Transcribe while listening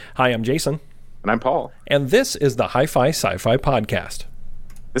Hi, I'm Jason. And I'm Paul. And this is the Hi-Fi Sci-Fi Podcast.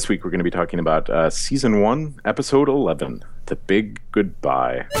 This week we're going to be talking about Season 1, Episode 11, The Big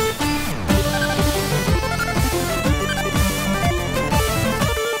Goodbye.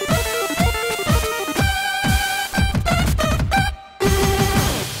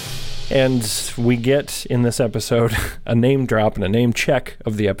 And we get, in this episode, a name drop and a name check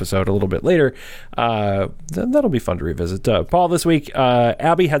of the episode a little bit later. That'll be fun to revisit. Paul, this week,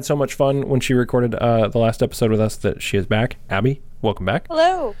 Abby had so much fun when she recorded the last episode with us that she is back. Abby, welcome back.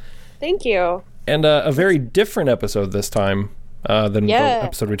 Hello. Thank you. And a very different episode this time than the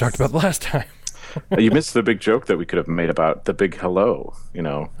episode we talked about the last time. You missed the big joke that we could have made about the big hello, you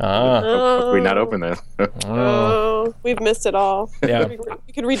know. We not open that. We've missed it all. Yeah. We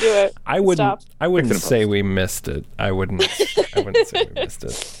could redo it. I wouldn't say we missed it. I wouldn't say we missed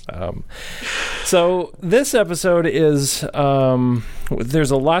it. So this episode is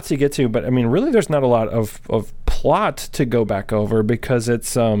there's a lot to get to, but I mean really there's not a lot of plot to go back over because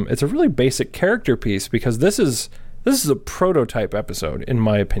it's a really basic character piece because this is a prototype episode, in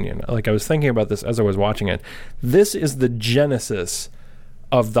my opinion. Like, I was thinking about this as I was watching it. This is the genesis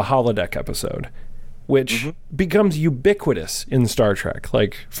of the holodeck episode, which becomes ubiquitous in Star Trek.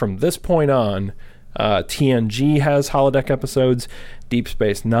 Like, from this point on, TNG has holodeck episodes. Deep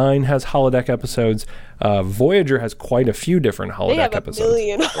Space Nine has holodeck episodes. Voyager has quite a few different holodeck episodes. They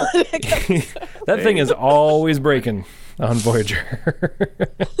have a million holodeck episodes. That thing is always breaking on Voyager.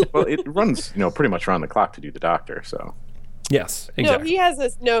 Well, it runs, pretty much around the clock to do the Doctor, so. Yes, exactly. No, he has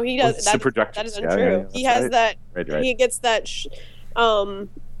this. No, he does. Well, that is untrue. He has that. Right. He gets that.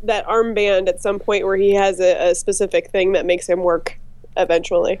 That armband at some point where he has a specific thing that makes him work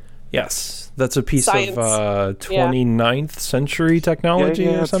eventually. Yes, that's a piece Science. Of 29th century technology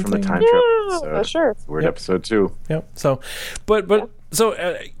or something. From the time trip. Yeah, sure. Weird episode 2. Yep. So,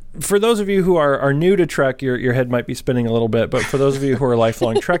 for those of you who are new to Trek, your head might be spinning a little bit. But for those of you who are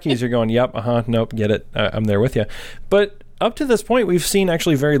lifelong Trekkies, you're going, yep, nope, get it. I'm there with you. But up to this point, we've seen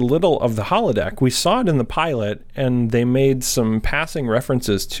actually very little of the holodeck. We saw it in the pilot, and they made some passing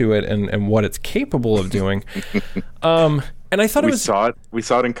references to it and what it's capable of doing. And I thought we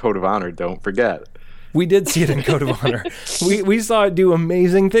saw it in Code of Honor. Don't forget. We did see it in Code of Honor. We saw it do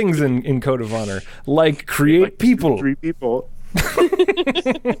amazing things in Code of Honor, like create people. 3 people.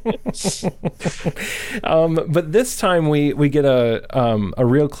 But this time we get a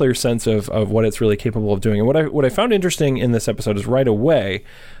real clear sense of what it's really capable of doing. And what I found interesting in this episode is right away,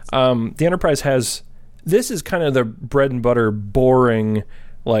 the Enterprise has, this is kind of the bread and butter, boring,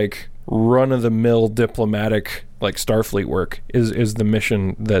 like run-of-the-mill diplomatic, like Starfleet work is the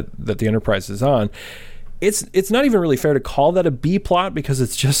mission that the Enterprise is on. It's not even really fair to call that a B plot because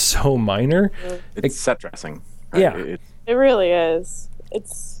it's just so minor. It's set dressing. Right? Yeah. It really is.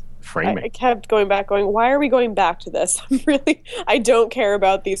 It's framing. I kept going, why are we going back to this? I don't care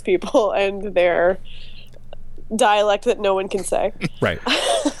about these people and their dialect that no one can say. Right.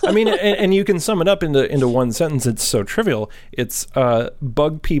 I mean, and you can sum it up into one sentence. It's so trivial. It's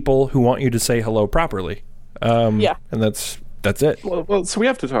bug people who want you to say hello properly. And that's it. Well, so we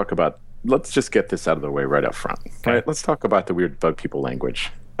have to talk about, let's just get this out of the way right up front. Okay. Right? Let's talk about the weird bug people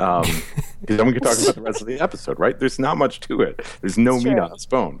language. Because then we can talk about the rest of the episode, right? There's not much to it. There's no meat on this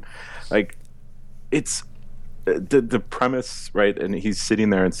bone. Like, it's the premise, right? And he's sitting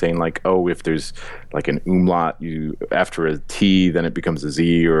there and saying, like, oh, if there's like an umlaut, after a T, then it becomes a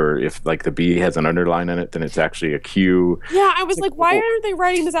Z, or if like the B has an underline in it, then it's actually a Q. Yeah, I was like, why aren't they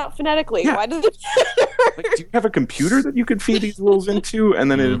writing this out phonetically? Yeah. Why did they... Like, do you have a computer that you could feed these rules into,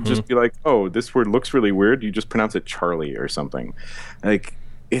 and then it'd just be like, oh, this word looks really weird. You just pronounce it Charlie or something. Like,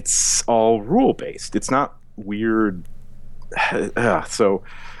 it's all rule based. It's not weird. So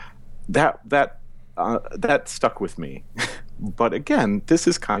that stuck with me. But again, this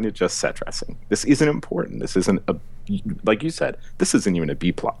is kind of just set dressing. This isn't important. This isn't like you said, this isn't even a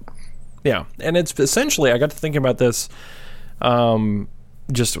B plot. Yeah, and it's essentially, I got to thinking about this.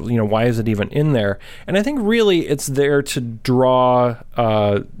 Just, why is it even in there? And I think really it's there to draw,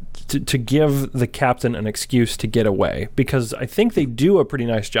 to give the captain an excuse to get away, because I think they do a pretty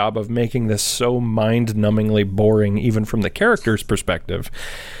nice job of making this so mind-numbingly boring, even from the character's perspective,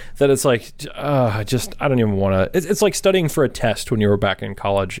 that it's like, I don't even want to. It's like studying for a test when you were back in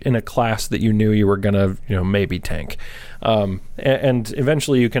college in a class that you knew you were gonna, maybe tank, and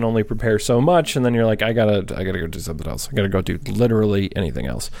eventually you can only prepare so much, and then you're like, I gotta go do something else. I gotta go do literally anything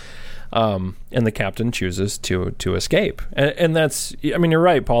else. And the captain chooses to escape, and that's, I mean, you're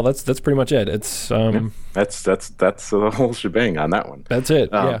right, Paul. That's pretty much it. It's that's the whole shebang on that one. That's it.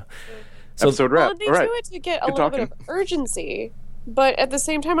 Yeah. So episode wrap. Well, they All right. do it to get a little bit of urgency. But at the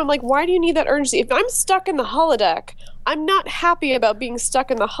same time, I'm like, why do you need that urgency? If I'm stuck in the holodeck, I'm not happy about being stuck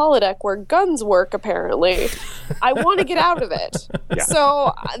in the holodeck where guns work, apparently. I want to get out of it. Yeah.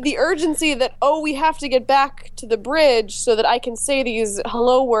 So the urgency that, we have to get back to the bridge so that I can say these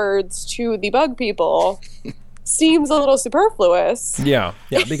hello words to the bug people seems a little superfluous. Yeah,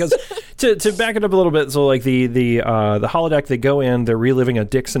 because to back it up a little bit, so like the holodeck, they go in, they're reliving a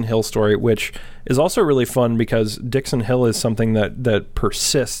Dixon Hill story, which is also really fun because Dixon Hill is something that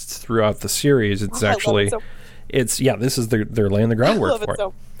persists throughout the series. It's actually, they're laying the groundwork for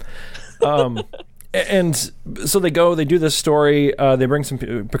it. And so they do this story.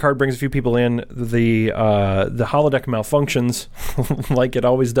 Picard brings a few people in. The holodeck malfunctions, like it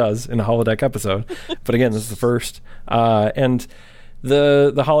always does in a holodeck episode. But again, this is the first. And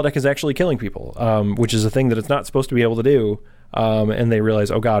the holodeck is actually killing people, which is a thing that it's not supposed to be able to do. And they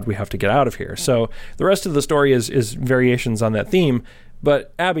realize, oh God, we have to get out of here. So the rest of the story is variations on that theme.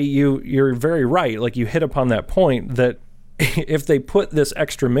 But Abby, you're very right. Like, you hit upon that point that if they put this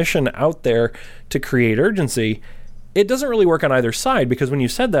extra mission out there to create urgency, it doesn't really work on either side, because when you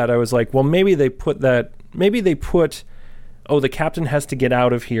said that, I was like, well, maybe they put, the captain has to get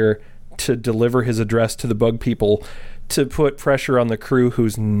out of here to deliver his address to the bug people to put pressure on the crew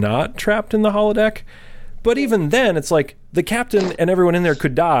who's not trapped in the holodeck. But even then, it's like the captain and everyone in there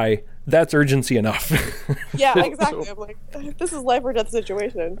could die. That's urgency enough. Yeah, exactly. I'm like, this is life or death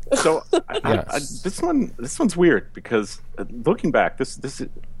situation. So this one's weird because looking back, this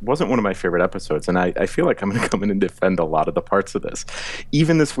wasn't one of my favorite episodes, and I feel like I'm going to come in and defend a lot of the parts of this,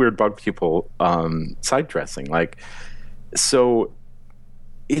 even this weird bug people side dressing. Like, so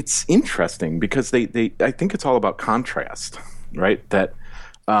it's interesting because they I think it's all about contrast, right? That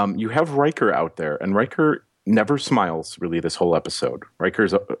you have Riker out there, and Riker never smiles really this whole episode.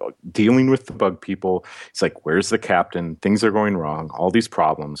 Riker's dealing with the bug people. He's like, where's the captain? Things are going wrong. All these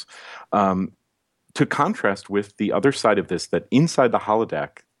problems. To contrast with the other side of this, that inside the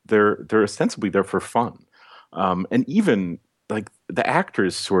holodeck, they're ostensibly there for fun. And even like the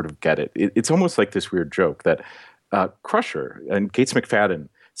actors sort of get it. It's almost like this weird joke that Crusher and Gates McFadden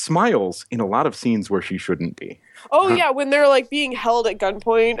smiles in a lot of scenes where she shouldn't be. Oh yeah, when they're like being held at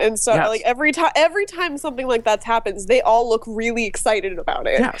gunpoint and stuff. Yes. Like every time something like that happens, they all look really excited about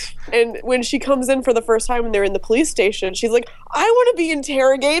it. Yes. And when she comes in for the first time when they're in the police station, she's like, "I want to be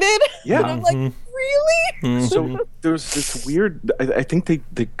interrogated." Yeah. And I'm like, really? Mm-hmm. So there's this weird. I think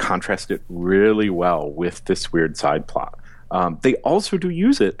they contrast it really well with this weird side plot. They also do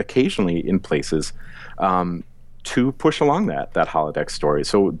use it occasionally in places. To push along that holodeck story.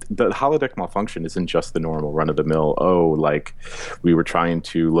 So the holodeck malfunction isn't just the normal run-of-the-mill, like we were trying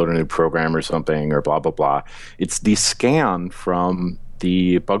to load a new program or something or blah, blah, blah. It's the scan from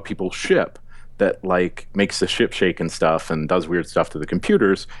the bug people ship that like makes the ship shake and stuff and does weird stuff to the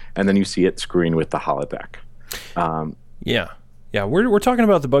computers, and then you see it screen with the holodeck. Yeah, we're talking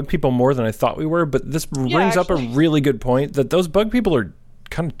about the bug people more than I thought we were, but this brings up a really good point that those bug people are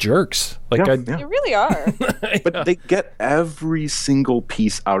kind of jerks. Like, They really are. But they get every single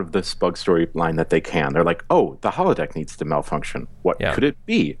piece out of this bug storyline that they can. They're like, oh, the holodeck needs to malfunction. What could it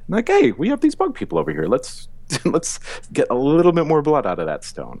be? I'm like, hey, we have these bug people over here. Let's get a little bit more blood out of that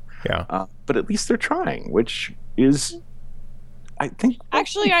stone. Yeah. But at least they're trying, which is, I think.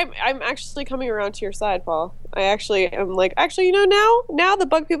 Actually, I'm actually coming around to your side, Paul. I actually am like, now the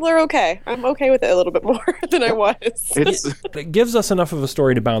bug people are okay. I'm okay with it a little bit more than I was. It gives us enough of a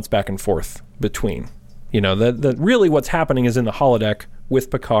story to bounce back and forth between. You know, that really what's happening is in the holodeck with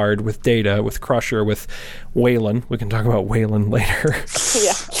Picard, with Data, with Crusher, with Wayland. We can talk about Wayland later.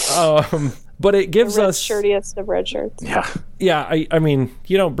 Yeah. But it gives us shirtiest of red shirts. Yeah. I mean,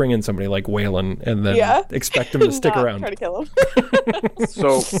 you don't bring in somebody like Wayland and then expect him to stick around. Try to kill him.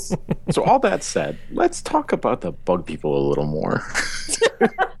 So all that said, let's talk about the bug people a little more.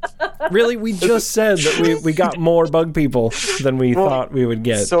 Really, we just said that we got more bug people than we thought we would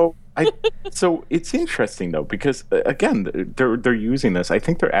get. So it's interesting though, because again, they're using this. I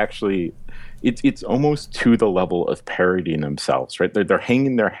think they're actually. It's almost to the level of parodying themselves, right? They're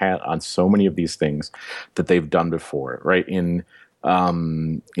hanging their hat on so many of these things that they've done before, right? In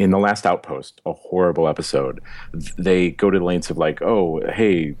The Last Outpost, a horrible episode, they go to the lengths of like, oh,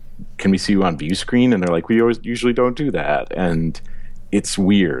 hey, can we see you on view screen? And they're like, we usually don't do that, and it's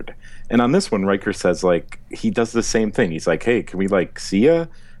weird. And on this one, Riker says like he does the same thing. He's like, hey, can we like see ya?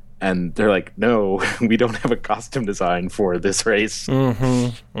 And they're like, no, we don't have a costume design for this race.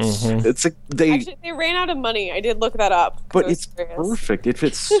 It's like Actually, they ran out of money. I did look that up. But it's perfect. It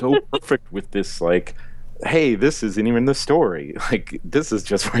fits so perfect with this, like, hey, this isn't even the story. Like, this is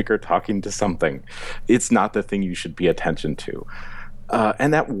just Riker talking to something. It's not the thing you should pay attention to.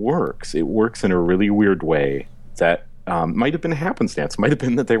 And that works. It works in a really weird way that might have been happenstance, might have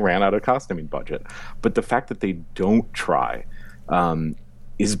been that they ran out of costuming budget. But the fact that they don't try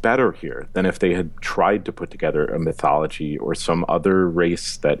is better here than if they had tried to put together a mythology or some other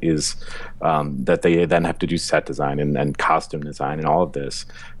race that is that they then have to do set design and costume design and all of this.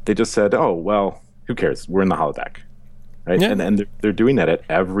 They just said, oh, well, who cares? We're in the holodeck. Right? Yeah. And they're doing that at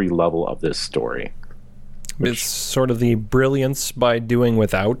every level of this story. It's sort of the brilliance by doing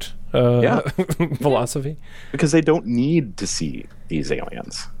without philosophy. Because they don't need to see these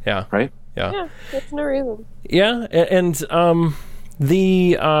aliens. Yeah. Right? Yeah, there's no reason. Yeah, and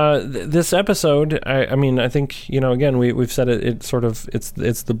this episode, I mean, I think, again, we've said it. It's sort of it's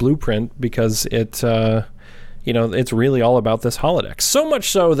the blueprint because it, it's really all about this holodeck. So much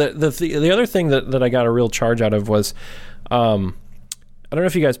so that the other thing that I got a real charge out of was, I don't know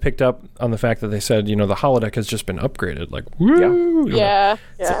if you guys picked up on the fact that they said, the holodeck has just been upgraded. Like, woo! Yeah.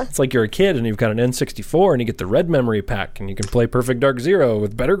 It's like you're a kid and you've got an N64 and you get the red memory pack and you can play Perfect Dark Zero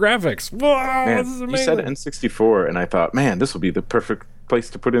with better graphics. Whoa, man, this is amazing. You said N64 and I thought, man, this will be the perfect place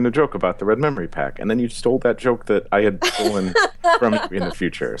to put in a joke about the red memory pack. And then you stole that joke that I had stolen from you in the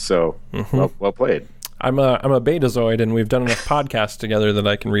future. So, well played. I'm a Betazoid, and we've done enough podcasts together that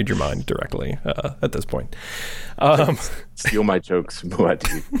I can read your mind directly at this point. Steal my jokes,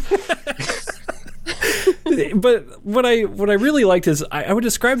 Muad'Dib. But what I really liked is I would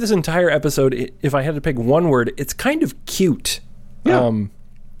describe this entire episode, if I had to pick one word, it's kind of cute. Yeah.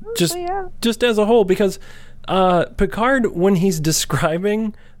 Just as a whole, because Picard, when he's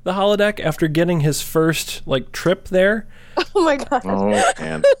describing the holodeck after getting his first trip there. Oh my god. Oh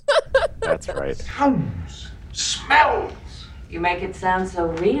man. That's right. Sounds, smells. You make it sound so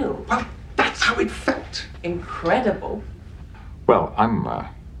real. Well, that's how it felt. Incredible. Well, I'm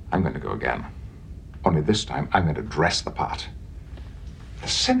going to go again. Only this time, I'm going to dress the part. The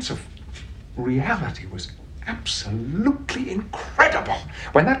sense of reality was absolutely incredible.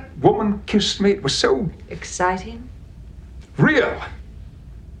 When that woman kissed me, it was so... Exciting? Real.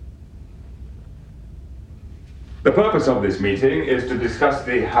 The purpose of this meeting is to discuss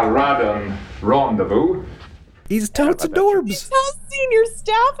the Haradan rendezvous. He's totes adorbs. He tells senior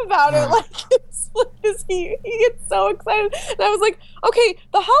staff about it he gets so excited. And I was like, okay,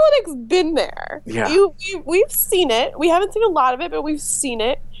 the holodeck's been there. Yeah. We've seen it. We haven't seen a lot of it, but we've seen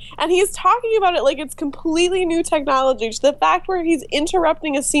it. And he's talking about it like it's completely new technology, to the fact where he's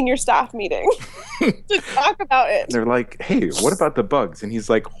interrupting a senior staff meeting to talk about it. They're like, hey, what about the bugs? And he's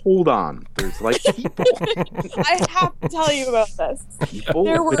like, hold on. There's people. I have to tell you about this. People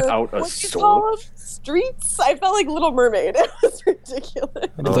there were, without a soul. Streets? I felt like Little Mermaid. It was ridiculous.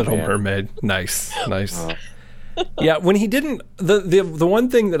 Little Mermaid. Nice. Yeah, when he didn't, the one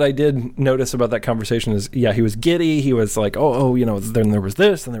thing that I did notice about that conversation is, he was giddy. He was like, then there was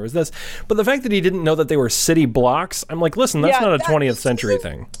this and there was this. But the fact that he didn't know that they were city blocks, I'm like, listen, that's not a 20th century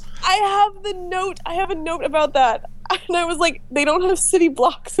thing. I have a note about that. And I was like, they don't have city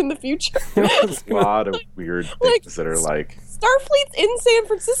blocks in the future. There's a lot of weird things that are like... Starfleet's in San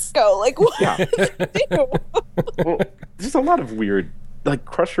Francisco. Like, what does it do? Well, there's a lot of weird... Like,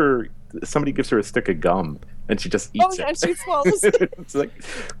 Crusher, somebody gives her a stick of gum, and she just eats it. And she swallows it. It's like,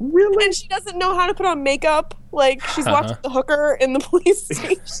 really? And she doesn't know how to put on makeup. Like, she's watching the hooker in the police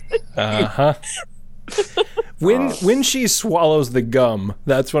station. When she swallows the gum,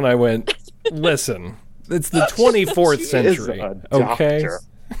 that's when I went, listen, it's the 24th century, okay?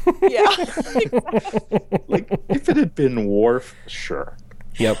 Yeah. Like, if it had been Worf, sure.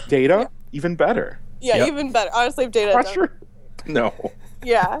 Yep. Data, even better. Yeah, even better. Honestly, if Data... Crusher? No.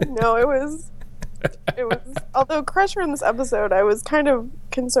 Yeah, no, it was... Although Crusher in this episode, I was kind of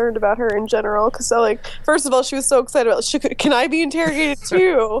concerned about her in general, because first of all, she was so excited about, can I be interrogated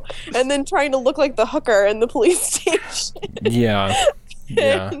too? And then trying to look like the hooker in the police station. Yeah.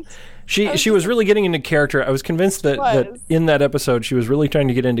 She was really getting into character. I was convinced that in that episode she was really trying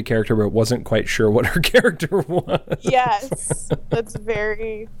to get into character, but wasn't quite sure what her character was. Yes, that's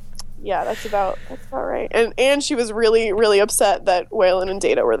very... Yeah, that's about right. And she was really, really upset that Weyland and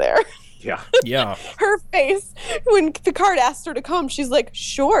Data were there. Yeah. Her face when Picard asked her to come, she's like,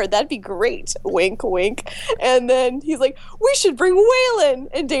 sure, that'd be great. Wink, wink. And then he's like, we should bring Weyland.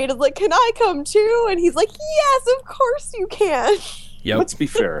 And Data's like, can I come too? And he's like, yes, of course you can. Yep. Let's be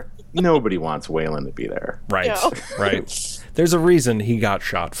fair. Nobody wants Weyland to be there. Right. No. Right. There's a reason he got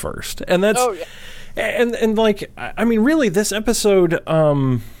shot first. And that's... Oh, yeah. And I mean, really, this episode...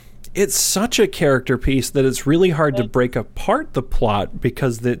 it's such a character piece that it's really hard to break apart the plot,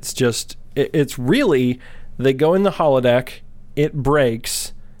 because it's really, they go in the holodeck, it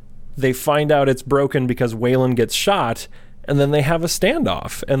breaks, they find out it's broken because Weyland gets shot, and then they have a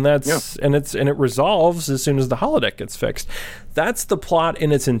standoff, and it resolves as soon as the holodeck gets fixed. That's the plot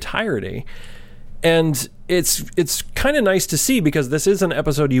in its entirety. And it's kind of nice to see, because this is an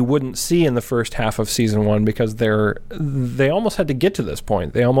episode you wouldn't see in the first half of season 1, because they almost had to get to this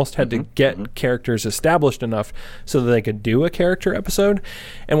point. They almost had to get characters established enough so that they could do a character episode.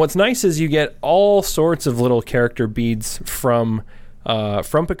 And what's nice is you get all sorts of little character beads from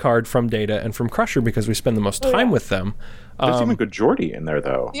Picard, from Data, and from Crusher, because we spend the most time with them. There's even good Geordi in there,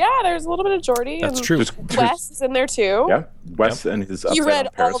 though. Yeah, there's a little bit of Geordi. That's and true. Wes is in there too. Yeah, Wes and his He read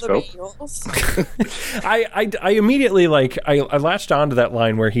all the periscope. manuals. I immediately I latched onto that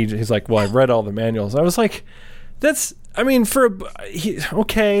line where he's like, well, I read all the manuals. I was like, that's, I mean,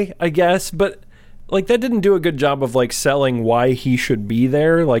 okay, I guess, but like that didn't do a good job of like selling why he should be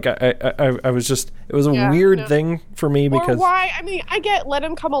there. Like I was just, it was a weird thing for me, because why? I mean, I get, let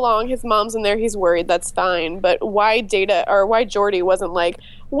him come along. His mom's in there. He's worried. That's fine. But why Geordi wasn't like,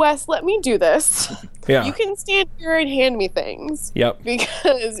 Wes, let me do this. Yeah. You can stand here and hand me things. Yep.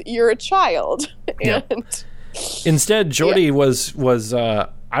 Because you're a child. Yep. And instead, Geordi was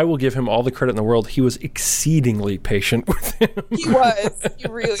I will give him all the credit in the world. He was exceedingly patient with him. He was. He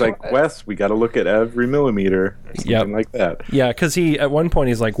really was. It's like, Wes, we got to look at every millimeter, or something like that. Yeah, because he at one point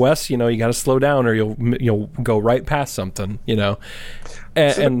he's like, Wes, you got to slow down, or you'll go right past something, So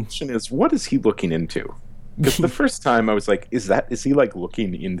the question is, what is he looking into? Because the first time I was like, is he like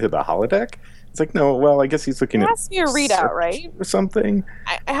looking into the holodeck? It's like, no, well, I guess he's looking at... It has to be a readout, right? Or something.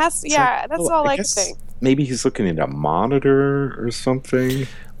 It has to, yeah, that's all I can think. Maybe he's looking at a monitor or something.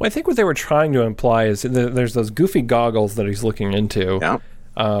 Well, I think what they were trying to imply is there's those goofy goggles that he's looking into. Yeah.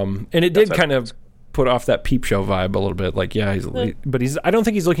 And it did kind of put off that Peep Show vibe a little bit. Like, yeah, I don't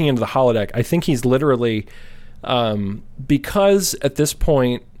think he's looking into the holodeck. I think he's literally, because at this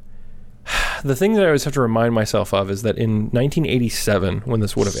point, the thing that I always have to remind myself of is that in 1987, when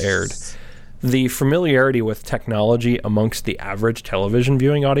this would have aired, the familiarity with technology amongst the average television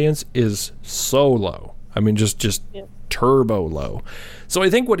viewing audience is so low. I mean, just turbo low. So I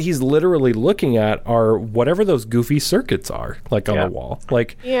think what he's literally looking at are whatever those goofy circuits are, like on the wall.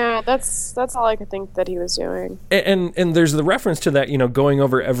 Like, yeah, that's all I could think that he was doing. And there's the reference to that, going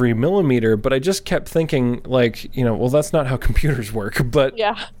over every millimeter, but I just kept thinking, like, well, that's not how computers work. But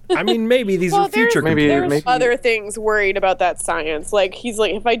yeah. I mean, maybe these are future computers. There's other things worried about that science. Like, he's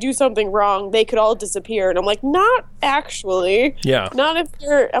like, if I do something wrong, they could all disappear. And I'm like, not actually. Yeah. Not if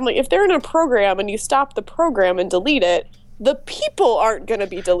if they're in a program and you stop the program and delete it, the people aren't going to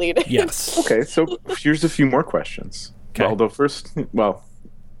be deleted. Yes. Okay, so here's a few more questions. Okay. Although first, the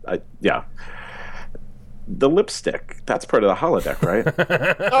lipstick, that's part of the holodeck, right?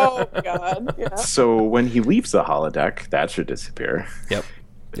 Oh, God. Yeah. So when he leaves the holodeck, that should disappear. Yep.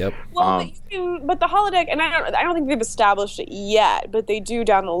 Well, but the holodeck, and I don't think they've established it yet, but they do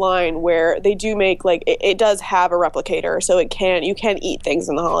down the line where they do make it does have a replicator, so you can eat things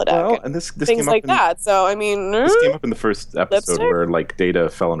in the holodeck. Well, and this things came like up that. So I mean, this came up in the first episode lipstick? where like Data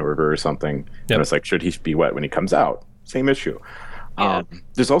fell in a river or something, and it's like, should he be wet when he comes out? Same issue. Yeah.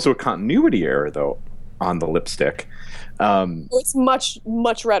 There's also a continuity error though on the lipstick. It's much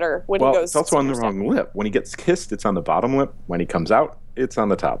redder when he goes. It's also on the wrong lip. When he gets kissed, it's on the bottom lip. When he comes out, it's on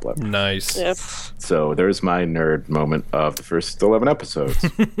the top lip. Nice. Yep. So there's my nerd moment of the first 11 episodes.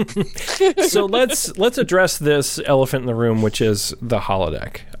 So let's address this elephant in the room, which is the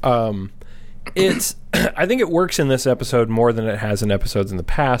holodeck. I think it works in this episode more than it has in episodes in the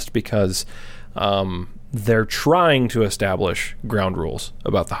past, because they're trying to establish ground rules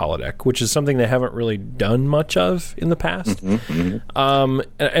about the holodeck, which is something they haven't really done much of in the past. And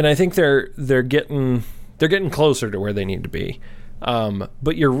I think they're getting closer to where they need to be.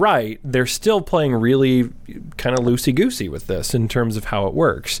 But you're right, they're still playing really kind of loosey-goosey with this in terms of how it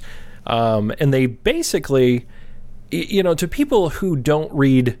works. And they basically, to people who don't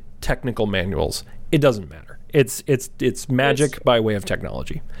read technical manuals, it doesn't matter. It's magic by way of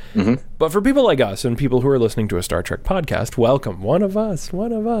technology. But for people like us and people who are listening to a Star Trek podcast, welcome. One of us.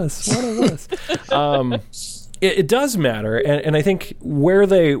 It does matter, and I think where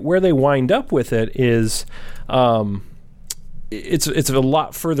they wind up with it is it's a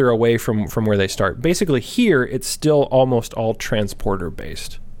lot further away from where they start. Basically, here it's still almost all transporter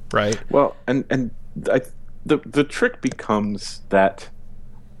based, right? Well, and the trick becomes that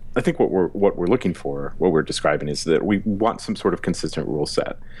I think what we're looking for, what we're describing, is that we want some sort of consistent rule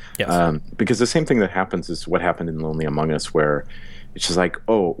set. Yes. Because the same thing that happens is what happened in Lonely Among Us, where it's just like,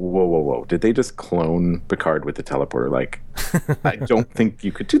 oh, whoa. Did they just clone Picard with the teleporter? Like, I don't think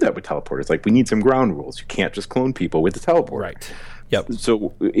you could do that with teleporters. Like, we need some ground rules. You can't just clone people with the teleporter. Right. Yep.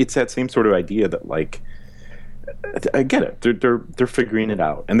 So it's that same sort of idea that, like, I get it. They're figuring it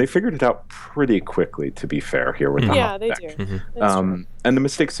out, and they figured it out pretty quickly. To be fair, here with the Yeah, they holodeck. do. That's true. And the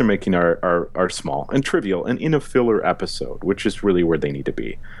mistakes they're making are small and trivial, and in a filler episode, which is really where they need to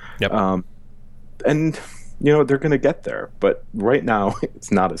be. Yep. And they're going to get there, but right now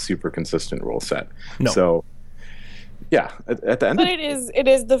it's not a super consistent rule set. No. So, yeah, at the end. But it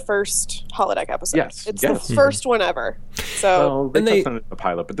is the first holodeck episode. Yes, It's yes. the first one ever. So Well, they And they- touched on it in the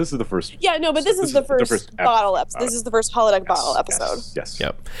pilot, but this is the first. yeah, no, but this is the first bottle episode. This is the first holodeck bottle episode. Yes.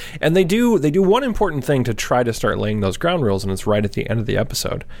 Yep. And they do one important thing to try to start laying those ground rules, and it's right at the end of the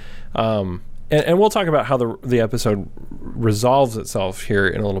episode. And we'll talk about how the episode resolves itself here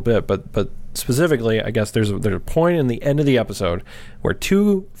in a little bit, but specifically, I guess there's a point in the end of the episode where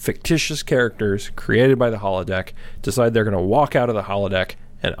two fictitious characters created by the holodeck decide they're going to walk out of the holodeck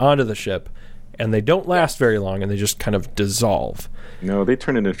and onto the ship, and they don't last very long, and they just kind of dissolve. No, they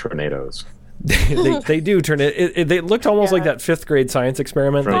turn into tornadoes. they do turn it. They looked almost like Yeah. that 5th grade science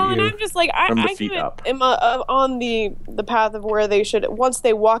experiment. From- that Well, and you, I'm just like, I From the kind feet of up. am on the path of where they should, once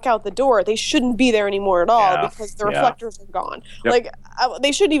they walk out the door, they shouldn't be there anymore at all Yeah. because the Yeah. reflectors are gone. Yep. Like,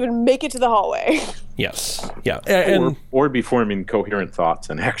 they shouldn't even make it to the hallway. yes, yeah, and or be forming coherent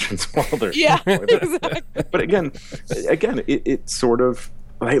thoughts and actions while they're Yeah, exactly. But again, it sort of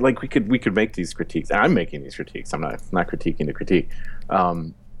like we could make these critiques. I'm making these critiques. I'm not critiquing the critique.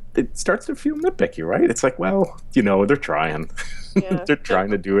 It starts to feel nitpicky, right? It's like, well, they're trying. Yeah. They're trying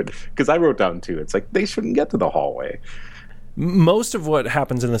to do it. Because I wrote down too. It's like they shouldn't get to the hallway. most of what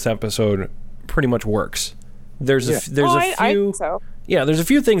happens in this episode pretty much works. There's a few. I think so. Yeah, there's a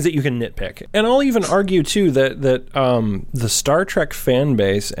few things that you can nitpick, and I'll even argue too that the Star Trek fan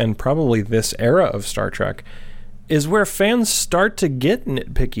base and probably this era of Star Trek is where fans start to get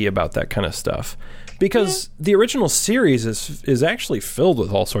nitpicky about that kind of stuff, because the original series is actually filled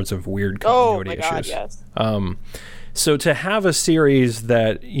with all sorts of weird continuity issues. Yes. So to have a series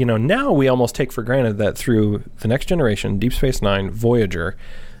that now we almost take for granted that through The Next Generation, Deep Space Nine, Voyager,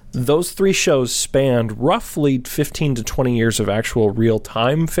 those three shows spanned roughly 15 to 20 years of actual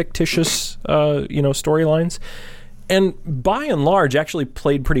real-time fictitious, storylines, and by and large actually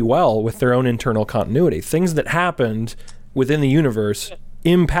played pretty well with their own internal continuity. Things that happened within the universe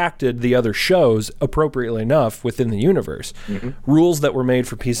impacted the other shows appropriately enough within the universe. Rules that were made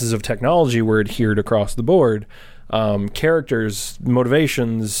for pieces of technology were adhered across the board. Characters,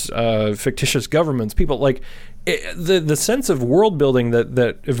 motivations, fictitious governments, people like the sense of world building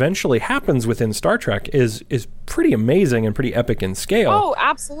that eventually happens within Star Trek is pretty amazing and pretty epic in scale. Oh,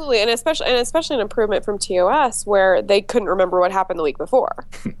 absolutely, and especially an improvement from TOS where they couldn't remember what happened the week before.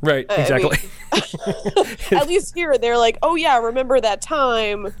 Right, exactly. At least here, they're like, oh yeah, remember that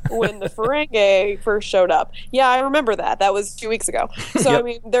time when the Ferengi first showed up? Yeah, I remember that. That was 2 weeks ago. So I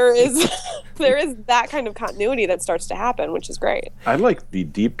mean, there is that kind of continuity that starts to happen, which is great. I like the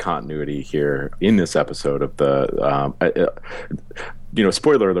deep continuity here in this episode of the,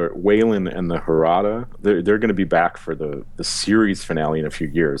 spoiler alert, Wayland and the Harada, they're going to be back for the series finale in a few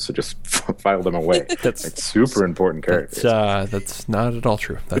years, so just file them away. It's super important characters. That's not at all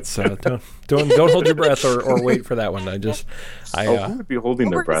true. That's don't hold your breath or wait for that one. Who would be holding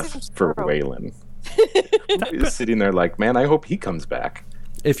their We're gonna breath see for tomorrow. Wayland? He's sitting there like, man, I hope he comes back.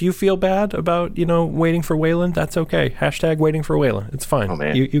 If you feel bad about waiting for Wayland, that's okay. # waiting for Wayland. It's fine. Oh,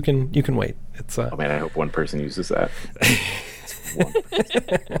 man. You can wait. It's Oh man, I hope one person uses that.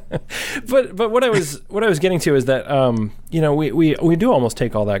 but what I was getting to is that we do almost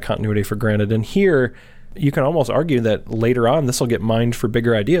take all that continuity for granted, and here you can almost argue that later on this will get mined for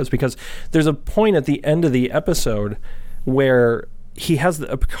bigger ideas, because there's a point at the end of the episode where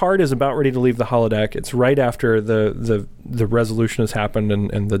Picard is about ready to leave the holodeck. It's right after the resolution has happened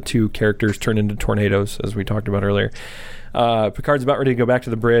and the two characters turn into tornadoes, as we talked about earlier. Picard's about ready to go back to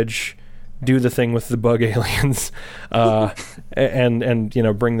the bridge, do the thing with the bug aliens,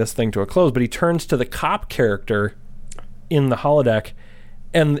 and bring this thing to a close. But he turns to the cop character in the holodeck,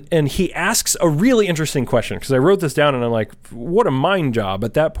 and he asks a really interesting question, because I wrote this down and I'm like, what a mind job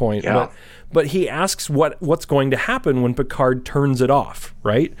at that point. Yeah. But he asks what's going to happen when Picard turns it off,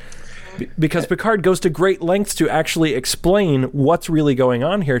 right? Because Picard goes to great lengths to actually explain what's really going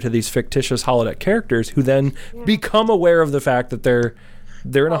on here to these fictitious holodeck characters, who then become aware of the fact that they're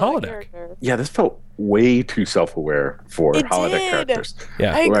in a holodeck. Yeah, this felt way too self-aware for It holodeck did. characters.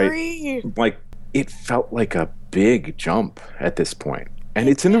 Yeah. I Right. agree. Like, it felt like a big jump at this point. And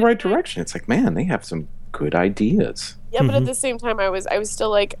it's in the right direction. It's like, man, they have some good ideas. Yeah, but at the same time, I was still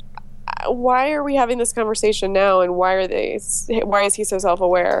like, why are we having this conversation now, and why is he so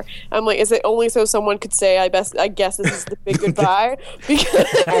self-aware? I'm like, is it only so someone could say, I guess this is the big goodbye? Because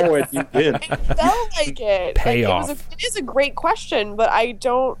it felt like it. Payoff. It is a great question, but I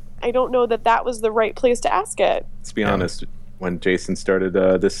don't know that was the right place to ask it. Let's be honest. When Jason started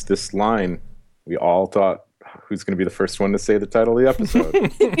this line, we all thought, who's going to be the first one to say the title of the episode?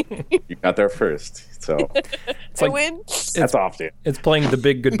 You got there first, so I win. That's off, dude. It's playing the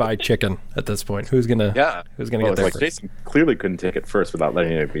big goodbye chicken at this point. Who's gonna get there first? Jason clearly couldn't take it first without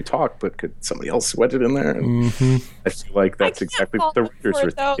letting anybody talk, but could somebody else wedge it in there? And I feel like that's exactly what the writers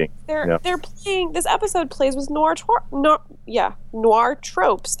were thinking. They're playing. This episode plays with noir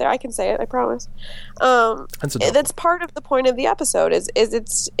tropes. There, I can say it. I promise. That's part of the point of the episode. Is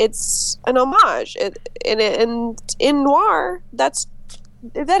it's an homage. And in noir, that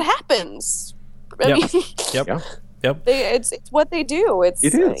happens. I mean, Yep. It's what they do. It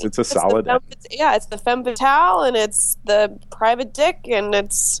is. It's a solid. It's the femme fatale, and it's the private dick, and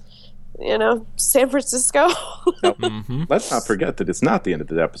it's San Francisco. Now, let's not forget that it's not the end of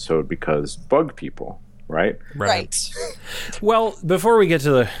the episode because bug people, right? Right. Well, before we get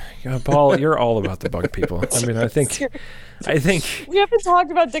to the Paul, you're all about the bug people. I mean, I think we haven't talked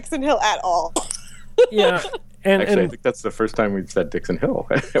about Dixon Hill at all. Yeah. And actually, I think that's the first time we've said Dixon Hill,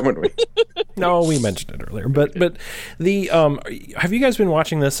 haven't we? No, we mentioned it earlier. But the have you guys been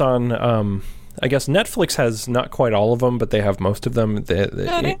watching this on? I guess Netflix has not quite all of them, but they have most of them. They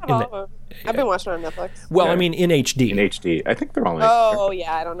have all of them. I've been watching it on Netflix. Well, I mean, in HD. In HD, I think they're all in. Oh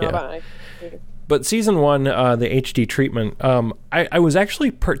yeah, I don't know about it. But season 1, the HD treatment, I was actually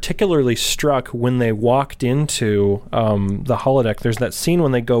particularly struck when they walked into the holodeck. There's that scene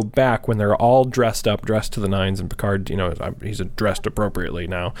when they go back when they're all dressed to the nines, and Picard, he's dressed appropriately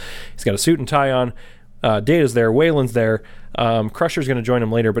now. He's got a suit and tie on. Data's there, Wayland's there. Crusher's going to join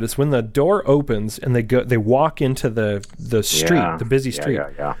him later, but it's when the door opens and they walk into the street, the busy street.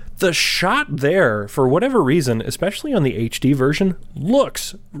 Yeah. The shot there, for whatever reason, especially on the HD version,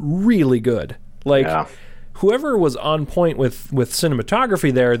 looks really good. Whoever was on point with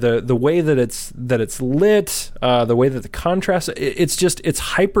cinematography there, the way that it's lit, the way that the contrast, it's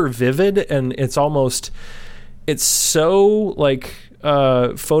hyper vivid, and it's so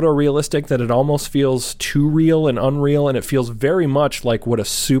photorealistic that it almost feels too real and unreal, and it feels very much like what a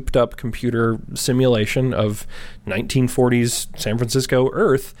souped up computer simulation of 1940s San Francisco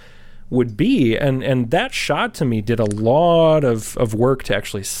Earth would be, and that shot to me did a lot of work to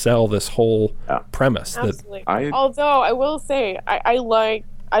actually sell this whole premise. Absolutely. Although I will say I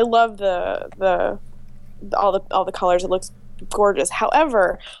love the all the colors. It looks gorgeous.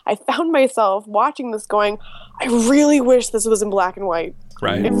 However, I found myself watching this going, I really wish this was in black and white.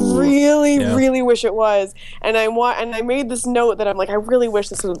 Right. I really wish it was. And I made this note that I'm like, I really wish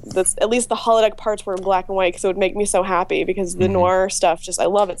this at least the holodeck parts were in black and white, because it would make me so happy, because the noir stuff, I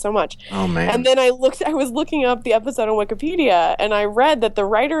love it so much. Oh man. And then I was looking up the episode on Wikipedia, and I read that the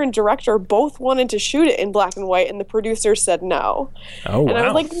writer and director both wanted to shoot it in black and white, and the producer said no. Oh, and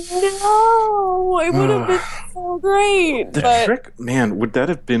I was like, no, it would have been so great. The trick, man, would that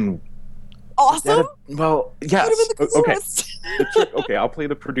have been awesome? Well, yes. Okay. Okay, I'll play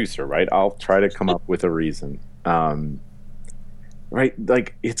the producer, right? I'll try to come up with a reason. Right?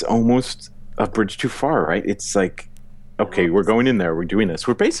 Like, it's almost a bridge too far, right? It's like, okay, we're going in there, we're doing this.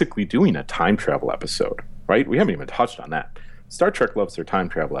 We're basically doing a time travel episode, right? We haven't even touched on that. Star Trek loves their time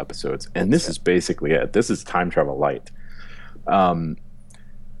travel episodes, and this is basically it. This is time travel light. And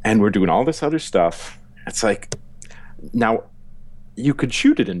we're doing all this other stuff. It's like, now, you could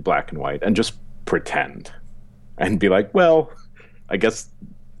shoot it in black and white and just pretend and be like, well, I guess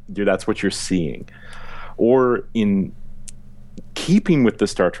that's what you're seeing. Or in keeping with the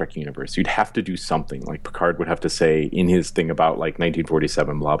Star Trek universe, you'd have to do something. Like Picard would have to say in his thing about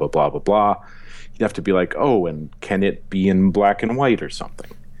 1947, blah, blah, blah, blah, blah. You'd have to be like, oh, and can it be in black and white or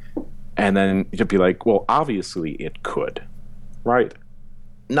something? And then you'd be like, well, obviously it could, right?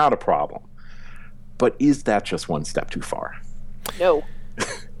 Not a problem. But is that just one step too far? No.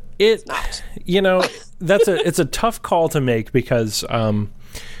 It's a tough call to make, because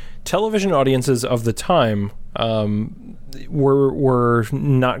television audiences of the time were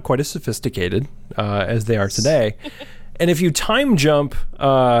not quite as sophisticated as they are today. And if you time jump,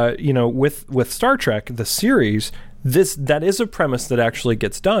 with Star Trek, the series, that is a premise that actually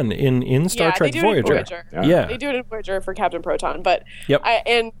gets done in Star Trek Voyager. Yeah, they do it in Voyager for Captain Proton, but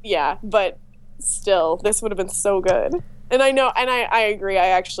but still, this would have been so good. And I know, and I agree. I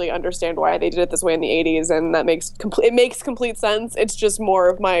actually understand why they did it this way in the 80s, and that makes complete sense. It's just more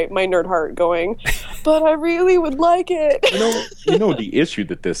of my nerd heart going, but I really would like it. You know the issue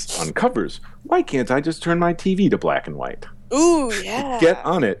that this uncovers. Why can't I just turn my TV to black and white? Ooh, yeah. Get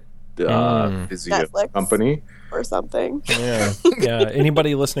on it, Netflix company or something. Yeah.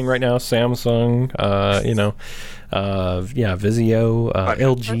 Anybody listening right now? Samsung, Vizio,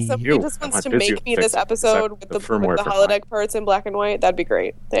 LG. If somebody just wants to make me this episode with the holodeck parts in black and white, that'd be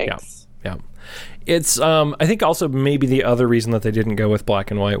great. Thanks. Yeah. It's I think also maybe the other reason that they didn't go with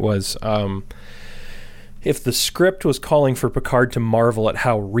black and white was if the script was calling for Picard to marvel at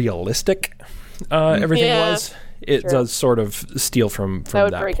how realistic everything was, it does sort of steal from that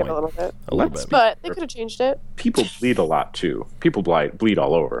would break it a little bit. But they could have changed it. People bleed a lot too. People bleed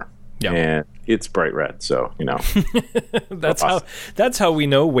all over. Yeah. And it's bright red, so that's how we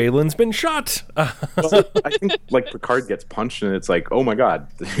know Wayland's been shot. Well, I think like Picard gets punched and it's like, oh my god,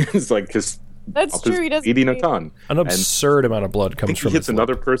 it's like because that's true. He does eating a ton. An absurd amount of blood comes from. He hits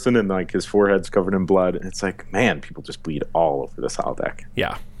another person and like his forehead's covered in blood. And it's like, man, people just bleed all over this holodeck.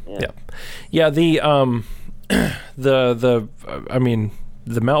 Yeah. The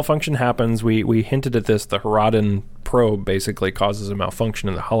malfunction happens. We hinted at this. The Haradin probe basically causes a malfunction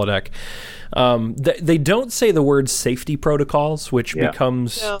in the holodeck. They don't say the word safety protocols, which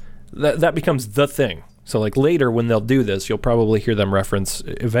becomes that becomes the thing. So like later when they'll do this, you'll probably hear them reference.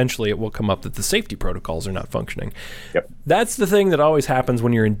 Eventually, it will come up that the safety protocols are not functioning. Yep. That's the thing that always happens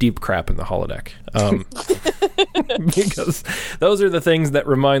when you're in deep crap in the holodeck, because those are the things that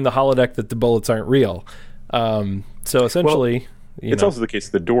remind the holodeck that the bullets aren't real. So essentially, it's also the case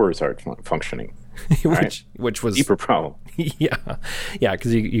the doors aren't functioning, which was a deeper problem. Yeah,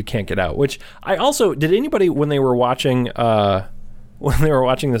 because you can't get out. Which I also did. Anybody when they were watching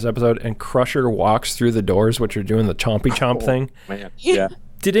this episode and Crusher walks through the doors, which are doing the chompy chomp thing. Man. Yeah.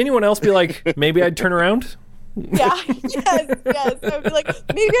 Did anyone else be like, maybe I'd turn around? Yeah. Yes. I would be like,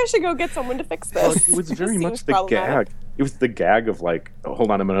 maybe I should go get someone to fix this. Well, it was very much the gag. It was the gag of like, oh,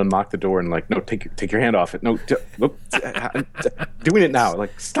 hold on, I'm going to unlock the door and like, no, take your hand off it. No, doing it now.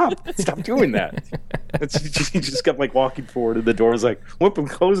 Like, stop doing that. He just kept like walking forward and the door was like, whoop, I'm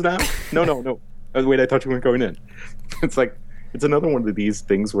closed now. No. Oh, wait, I thought you weren't going in. It's like, it's another one of these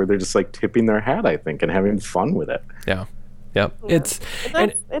things where they're just like tipping their hat, I think, and having fun with it. Yeah. It's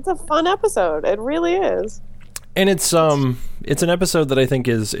a fun episode. It really is. And it's an episode that I think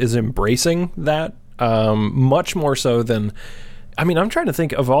is embracing that much more so than. I mean, I'm trying to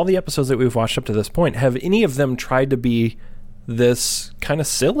think of all the episodes that we've watched up to this point. Have any of them tried to be this kind of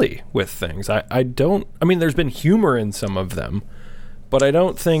silly with things? I don't. I mean, there's been humor in some of them. But I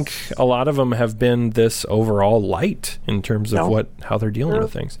don't think a lot of them have been this overall light in terms of how they're dealing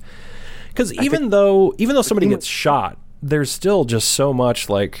with things. Because even though somebody gets shot, there's still just so much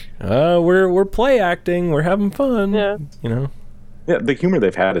like we're play acting, we're having fun. Yeah. Yeah, the humor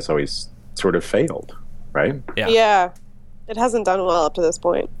they've had has always sort of failed, right? Yeah. It hasn't done well up to this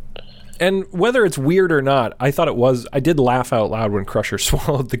point. And whether it's weird or not, I thought it was. I did laugh out loud when Crusher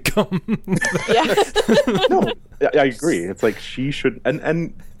swallowed the gum. No, I agree. It's like she should,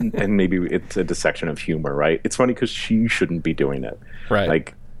 and maybe it's a dissection of humor, right? It's funny because she shouldn't be doing it, right?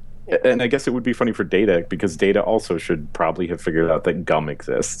 Like, and I guess it would be funny for Data because Data also should probably have figured out that gum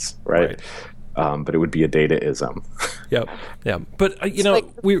exists, right? But it would be a Data-ism. Yep. But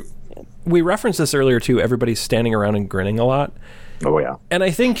we referenced this earlier too. Everybody's standing around and grinning a lot. Oh yeah, and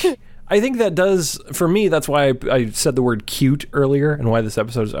I think that does, for me, that's why I said the word cute earlier and why this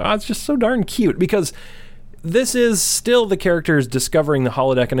episode is, it's just so darn cute because this is still the characters discovering the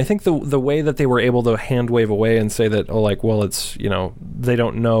holodeck. And I think the way that they were able to hand wave away and say that, it's, they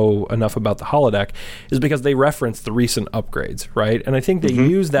don't know enough about the holodeck is because they reference the recent upgrades, right? And I think they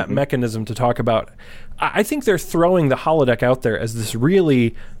use that mechanism to talk about, I think they're throwing the holodeck out there as this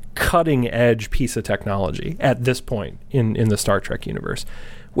really cutting edge piece of technology at this point in the Star Trek universe,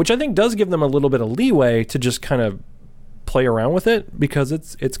 which I think does give them a little bit of leeway to just kind of play around with it because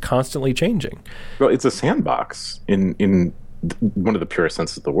it's constantly changing. Well, it's a sandbox in one of the purest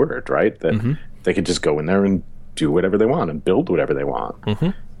senses of the word, right? That they could just go in there and do whatever they want and build whatever they want.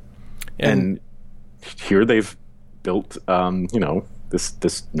 And here they've built,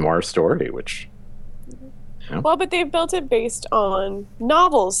 this noir story, which. Well, but they've built it based on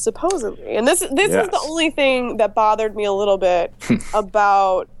novels, supposedly. And this is the only thing that bothered me a little bit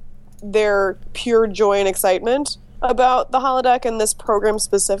about their pure joy and excitement about the holodeck and this program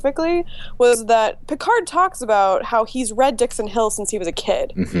specifically was that Picard talks about how he's read Dixon Hill since he was a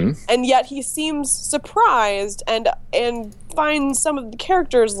kid, and yet he seems surprised and finds some of the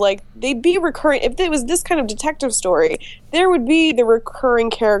characters like they'd be recurring. If it was this kind of detective story, there would be the recurring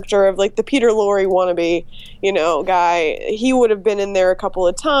character of like the Peter Lorre wannabe, guy. He would have been in there a couple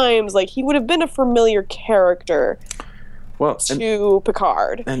of times. Like he would have been a familiar character. Well, to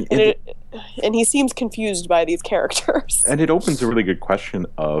Picard, and he seems confused by these characters. And it opens a really good question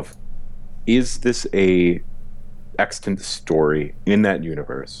of, is this a extant story in that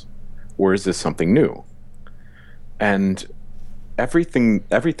universe, or is this something new? And everything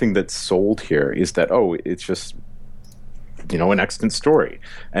that's sold here is that, it's just, an extant story.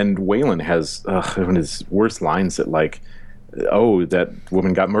 And Weyland has one of his worst lines that like, that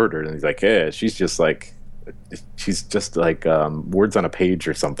woman got murdered, and he's like, she's just like words on a page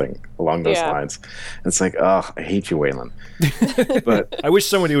or something along those lines. And it's like, I hate you, Weyland. But I wish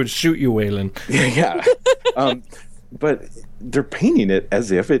somebody would shoot you, Weyland. Yeah. But they're painting it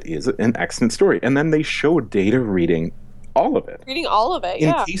as if it is an extant story, and then they show Data reading all of it.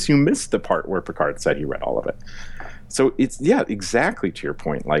 In case you missed the part where Picard said he read all of it. So it's exactly to your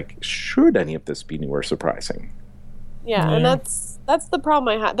point. Like, should any of this be new or surprising? Yeah, and that's the problem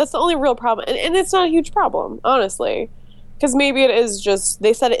I had. That's the only real problem. And it's not a huge problem, honestly. Because maybe it is just,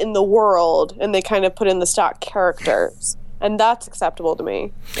 they said it in the world, and they kind of put in the stock characters. And that's acceptable to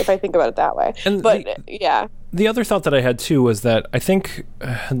me, if I think about it that way. The other thought that I had, too, was that I think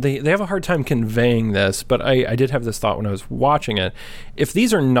they have a hard time conveying this, but I did have this thought when I was watching it. If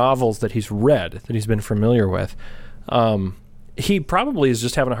these are novels that he's read, that he's been familiar with, he probably is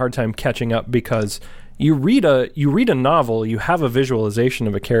just having a hard time catching up, because you read a novel, you have a visualization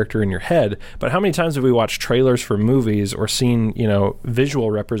of a character in your head, but how many times have we watched trailers for movies or seen,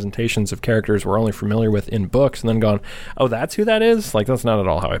 visual representations of characters we're only familiar with in books and then gone, oh, that's who that is? Like, that's not at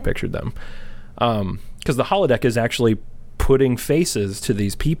all how I pictured them. Because the holodeck is actually putting faces to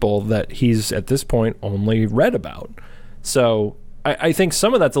these people that he's, at this point, only read about. So I think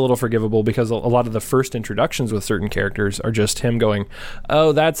some of that's a little forgivable, because a lot of the first introductions with certain characters are just him going,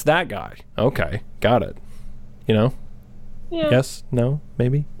 oh, that's that guy. Okay, got it. Yeah. Yes? No?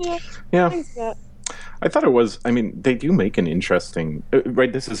 Maybe? Yeah. I thought it was, they do make an interesting,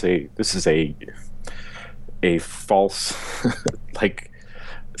 right, this is a false,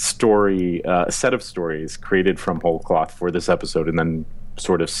 story, a set of stories created from whole cloth for this episode, and then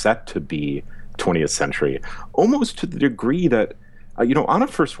sort of set to be 20th century, almost to the degree that, on a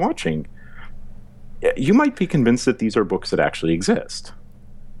first watching, you might be convinced that these are books that actually exist,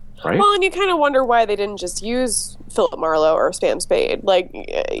 right? Well, and you kind of wonder why they didn't just use Philip Marlowe or Sam Spade. Like,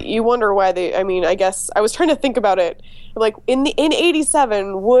 you wonder why they. I guess I was trying to think about it. Like in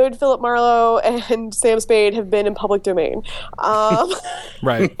 '87, would Philip Marlowe and Sam Spade have been in public domain?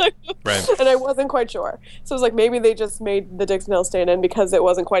 Right. And I wasn't quite sure. So it was like maybe they just made the Dixon Hill stand-in because it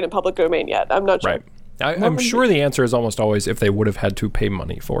wasn't quite in public domain yet. I'm not sure. Right. I'm sure the answer is almost always if they would have had to pay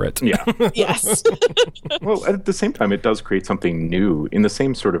money for it. Yeah. Yes. Well, at the same time, it does create something new in the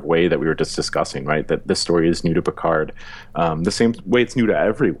same sort of way that we were just discussing, right? That this story is new to Picard, the same way it's new to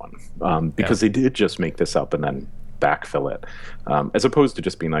everyone, because they did just make this up and then backfill it, as opposed to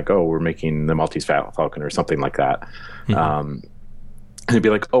just being like, oh, we're making the Maltese Falcon or something like that. And it'd be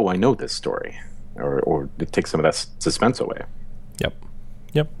like, oh, I know this story, or it takes some of that suspense away. Yep.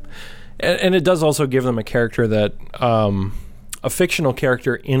 And it does also give them a character that, a fictional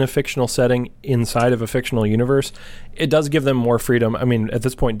character in a fictional setting inside of a fictional universe, it does give them more freedom. At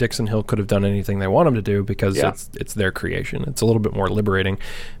this point, Dixon Hill could have done anything they want him to do, because it's their creation. It's a little bit more liberating,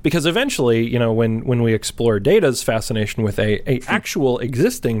 because eventually, when we explore Data's fascination with a actual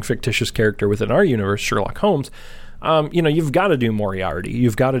existing fictitious character within our universe, Sherlock Holmes, you've got to do Moriarty.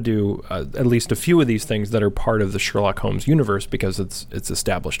 You've got to do at least a few of these things that are part of the Sherlock Holmes universe, because it's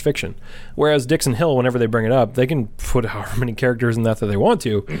established fiction. Whereas Dixon Hill, whenever they bring it up, they can put however many characters in that they want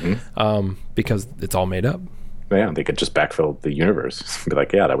to, because it's all made up. Yeah, they could just backfill the universe. Be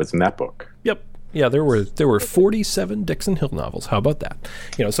like, yeah, that was in that book. Yep. Yeah, there were 47 Dixon Hill novels. How about that?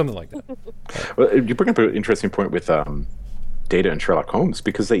 Something like that. Well, you bring up an interesting point with Data and Sherlock Holmes,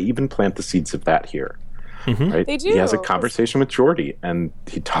 because they even plant the seeds of that here. Right? They do. He has a conversation with Geordi, and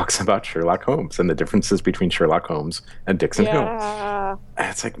he talks about Sherlock Holmes and the differences between Sherlock Holmes and Dixon Hill. And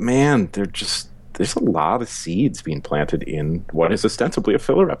it's like, man, there's a lot of seeds being planted in what is ostensibly a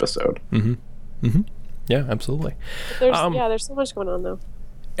filler episode. Yeah, absolutely. There's so much going on, though.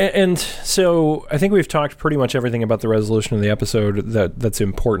 And so I think we've talked pretty much everything about the resolution of the episode that's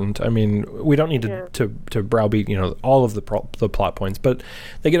important. I mean, we don't need to browbeat, all of the plot points, but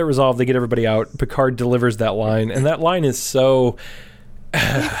they get it resolved. They get everybody out. Picard delivers that line, and that line is so...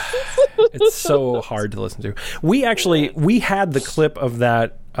 it's so hard to listen to. We had the clip of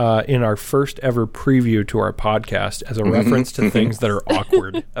that in our first ever preview to our podcast as a reference to things that are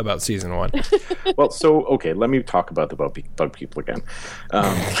awkward about season 1. Well, so okay, let me talk about the bug people again.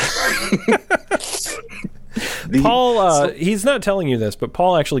 Paul, he's not telling you this, but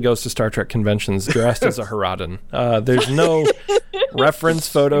Paul actually goes to Star Trek conventions dressed as a Haradan. There's no reference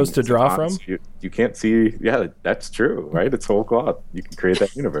photos to draw from. You can't see. Yeah, that's true, right? It's whole cloth. You can create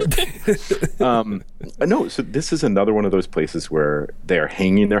that universe. No, so this is another one of those places where they're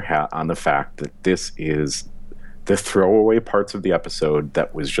hanging their hat on the fact that this is the throwaway parts of the episode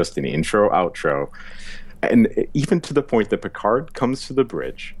that was just an intro, outro. And even to the point that Picard comes to the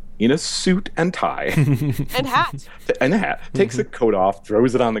bridge in a suit and tie. And hat. And a hat. Takes the coat off,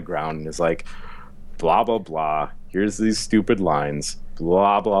 throws it on the ground, and is like, blah, blah, blah. Here's these stupid lines.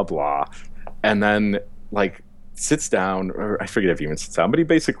 Blah, blah, blah. And then, like, sits down, or I forget if he even sits down, but he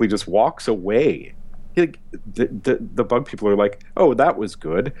basically just walks away. The bug people are like, oh, that was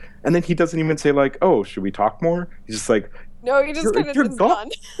good. And then he doesn't even say, like, oh, should we talk more? He's just like, no, he just kind of is done.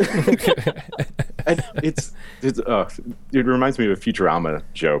 And it reminds me of a Futurama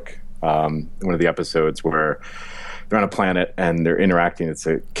joke. One of the episodes where they're on a planet and they're interacting. It's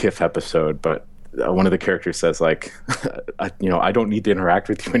a KIF episode, but one of the characters says, like, I don't need to interact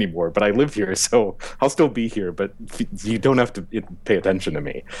with you anymore, but I live here, so I'll still be here, but you don't have to pay attention to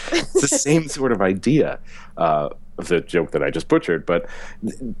me. It's the same sort of idea of the joke that I just butchered, but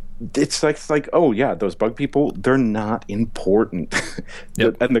it's like, oh yeah, those bug people, they're not important.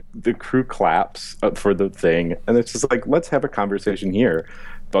 Yep. And the crew claps for the thing, and it's just like, let's have a conversation here.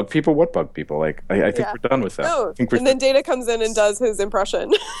 Bug people? What bug people? Like, I think we're done with that. Oh, and then Data comes in and does his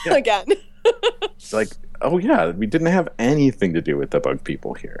impression again. It's like, oh yeah, we didn't have anything to do with the bug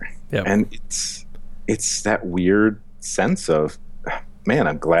people here. Yep. And it's that weird sense of, man,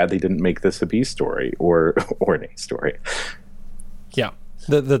 I'm glad they didn't make this a B story or an A story. Yeah.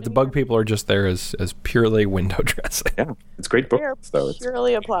 The bug people are just there as purely window dressing. Yeah. It's great books, though. It's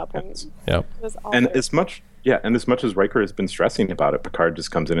purely a plot point. Yeah. And as much as Riker has been stressing about it, Picard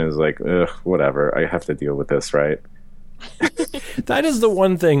just comes in and is like, ugh, whatever, I have to deal with this, right? That is the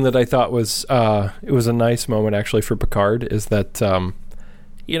one thing that I thought was it was a nice moment actually for Picard, is that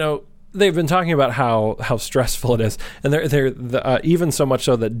they've been talking about how stressful it is, and they're even so much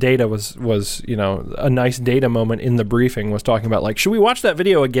so that Data was a nice Data moment in the briefing was talking about, like, should we watch that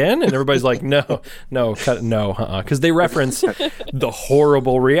video again? And everybody's like, no, because they reference the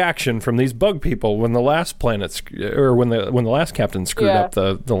horrible reaction from these bug people when the last planet when the last captain screwed up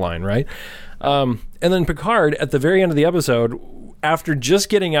the line, right? And then Picard, at the very end of the episode, after just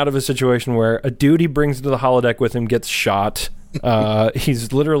getting out of a situation where a dude he brings into the holodeck with him gets shot,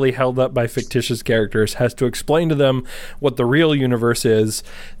 he's literally held up by fictitious characters, has to explain to them what the real universe is.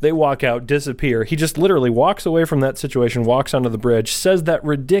 They walk out, disappear. He just literally walks away from that situation, walks onto the bridge, says that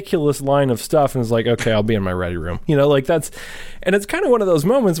ridiculous line of stuff, and is like, okay, I'll be in my ready room. And it's kind of one of those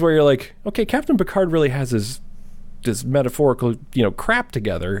moments where you're like, okay, Captain Picard really has his metaphorical, crap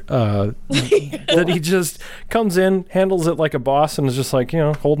together, that he just comes in, handles it like a boss, and is just like,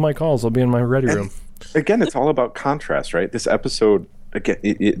 hold my calls, I'll be in my ready room. Again, it's all about contrast, right? This episode, again,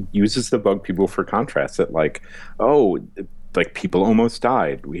 it uses the bug people for contrast. That, like, oh, like, people almost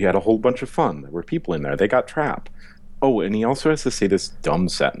died. We had a whole bunch of fun. There were people in there. They got trapped. Oh, and he also has to say this dumb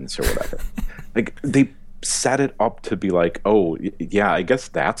sentence or whatever. Like, they set it up to be like, oh, yeah, I guess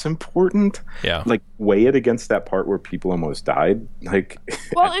that's important. Yeah. Like, weigh it against that part where people almost died. Like,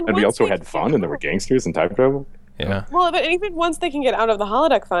 well, and we also had fun, and there were gangsters and time travel. Yeah. Well, but even once they can get out of the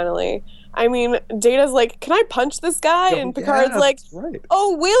holodeck finally, I mean, Data's like, can I punch this guy? And Picard's like, right.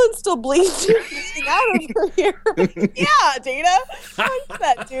 Oh, Wayland's still bleeding. Get out of here. Yeah, Data, punch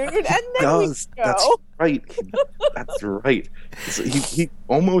that dude. And then we go. That's right. That's right. So he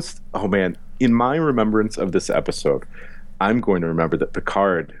almost, oh man, in my remembrance of this episode, I'm going to remember that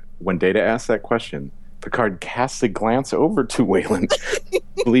Picard, when Data asked that question, Picard casts a glance over to Wayland,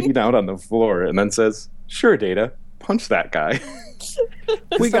 bleeding out on the floor, and then says, sure, Data, punch that guy.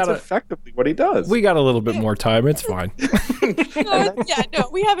 That's effectively what he does. We got a little bit more time. It's fine.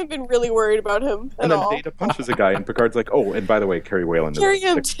 We haven't been really worried about him at all. And then Data punches a guy, and Picard's like, oh, and by the way, carry Wayland. Carry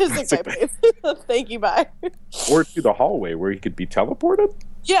him to the guy, please. Thank you, bye. Or to the hallway where he could be teleported?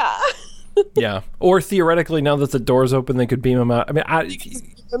 Yeah. Yeah. Or theoretically, now that the door's open, they could beam him out. I mean,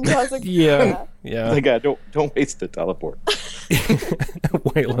 Yeah. Yeah. Like, don't waste the teleport.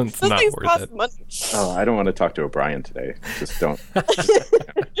 Wayland's Those not things worth cost it. money. Oh, I don't want to talk to O'Brien today. Just don't.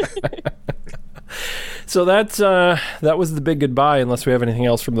 So that was the big goodbye. Unless we have anything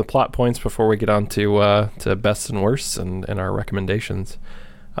else from the plot points before we get on to best and worst and our recommendations.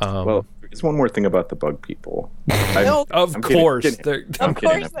 Well, there's one more thing about the bug people. No, Of I'm course, kidding. of kidding,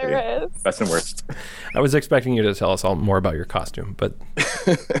 course I'm there kidding. is. Best and worst. I was expecting you to tell us all more about your costume, but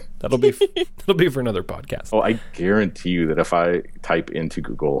that'll be for another podcast. Oh, I guarantee you that if I type into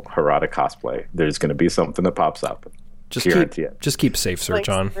Google Harada cosplay, there's going to be something that pops up. Guarantee it. Just keep safe search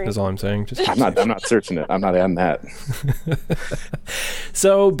Like on. screen. Is all I'm saying. Just I'm not searching it. I'm not adding that.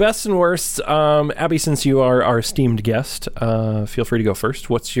 So, best and worst, Abby, since you are our esteemed guest, feel free to go first.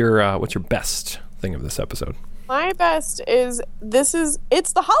 What's your best thing of this episode? My best is it's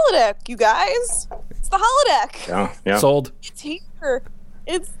the holodeck, you guys. It's the holodeck. Yeah. Sold. It's here.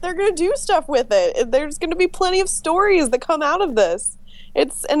 They're gonna do stuff with it. There's gonna be plenty of stories that come out of this.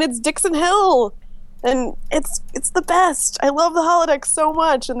 It's Dixon Hill. And it's the best. I love the holodeck so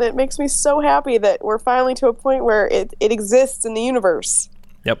much, and it makes me so happy that we're finally to a point where it exists in the universe.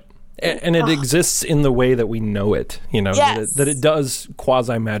 Yep. And it exists in the way that we know it, Yes. that it does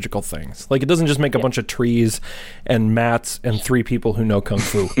quasi-magical things. Like, it doesn't just make a bunch of trees and mats and 3 people who know Kung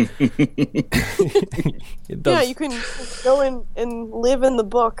Fu. It does. Yeah, you can go in and live in the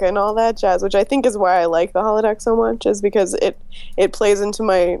book and all that jazz, which I think is why I like the holodeck so much, is because it plays into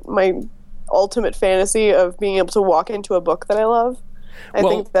my ultimate fantasy of being able to walk into a book that I love. I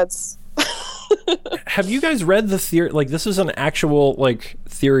think that's... Have you guys read the theory? Like, this is an actual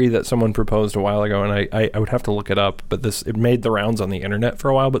theory that someone proposed a while ago, and I would have to look it up, but it made the rounds on the internet for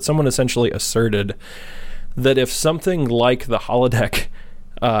a while. But someone essentially asserted that if something like the holodeck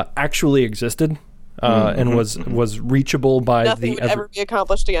actually existed and was reachable by nothing would ever be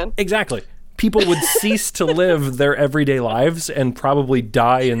accomplished again. Exactly. People would cease to live their everyday lives and probably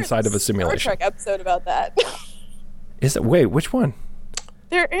die inside of a simulation. Star Trek episode about that. Is it? Wait, which one?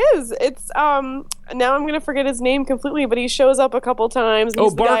 There is. It's now I'm gonna forget his name completely, but he shows up a couple times. And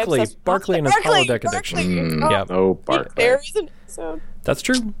he's the guy Barkley. obsessed with Barkley and his holodeck addiction. Yeah. Oh, Barkley. There is an episode. That's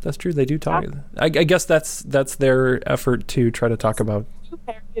true. They do talk. I guess that's their effort to try to talk about.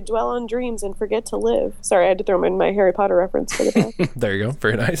 To dwell on dreams and forget to live. Sorry, I had to throw in my Harry Potter reference for the back. There you go.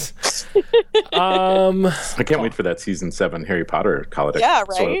 Very nice. I can't wait for that season 7 Harry Potter holodeck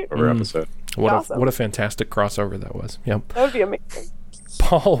episode. What a fantastic crossover that was. Yep. That would be amazing.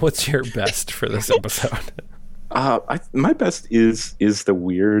 Paul, what's your best for this episode? My best is the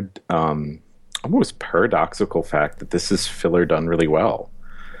weird, almost paradoxical fact that this is filler done really well.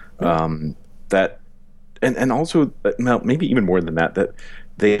 That, and also, maybe even more than that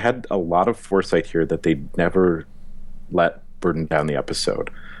they had a lot of foresight here that they never let burden down the episode.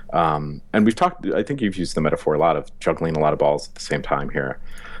 And we've talked, I think you've used the metaphor a lot of juggling a lot of balls at the same time here,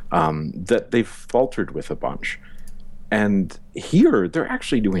 that they've faltered with a bunch. And here, they're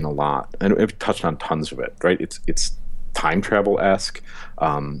actually doing a lot, and we've touched on tons of it, right? It's time travel-esque.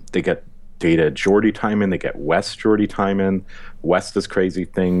 They get Data Geordi time in, they get West Geordi time in. West does crazy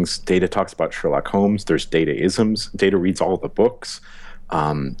things. Data talks about Sherlock Holmes. There's Data-isms. Data reads all of the books.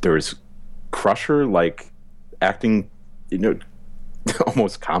 There's Crusher, acting,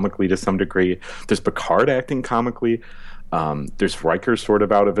 almost comically to some degree. There's Picard acting comically. There's Riker sort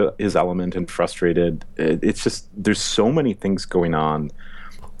of out of his element and frustrated. It's just, there's so many things going on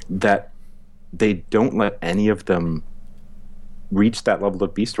that they don't let any of them reach that level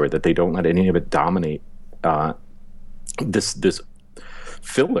of B-story, that they don't let any of it dominate this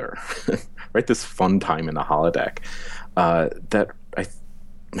filler, right? This fun time in the holodeck.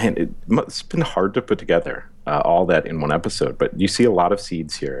 It's been hard to put together all that in one episode, but you see a lot of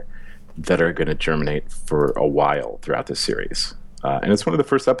seeds here that are going to germinate for a while throughout this series. And it's one of the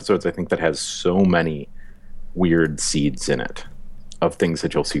first episodes, I think, that has so many weird seeds in it of things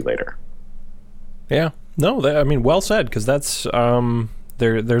that you'll see later. Yeah. No, well said, because that's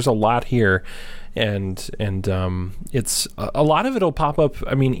there's a lot here, and it's a lot of it'll pop up.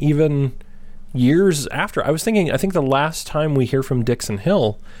 I mean, even years after. I think the last time we hear from Dixon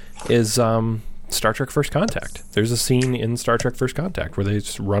Hill is Star Trek First Contact. There's a scene in Star Trek First Contact where they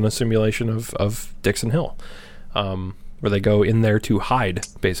just run a simulation of Dixon Hill, where they go in there to hide,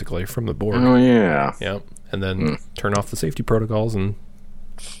 basically, from the Borg. Oh, yeah. Yeah, and then turn off the safety protocols and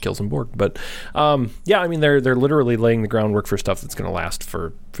kill some Borg. But, they're literally laying the groundwork for stuff that's going to last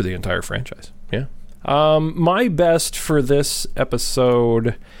for the entire franchise. Yeah. My best for this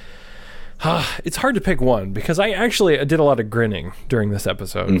episode... it's hard to pick one, because I did a lot of grinning during this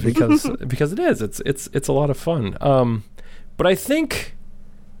episode because it's a lot of fun. But I think,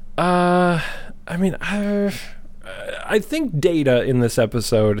 I I think Data in this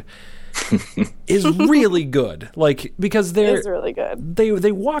episode is really good. Like, because It is really good.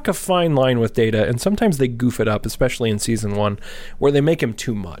 they walk a fine line with Data, and sometimes they goof it up, especially in season 1, where they make him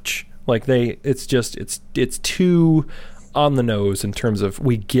too much. Like it's too on the nose in terms of,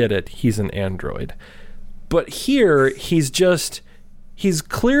 we get it, he's an android. But here he's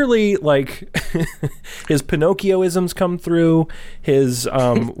clearly like his Pinocchioisms come through, his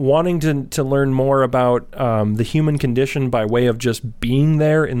wanting to learn more about the human condition by way of just being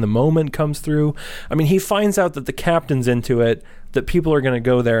there in the moment comes through. I mean, he finds out that the captain's into it, that people are going to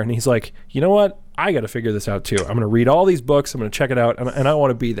go there, and he's like, you know what? I got to figure this out too. I'm going to read all these books. I'm going to check it out, and I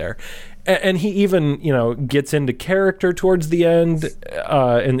want to be there. And he even, gets into character towards the end,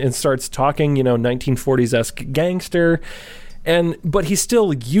 and starts talking, 1940s-esque gangster. But he's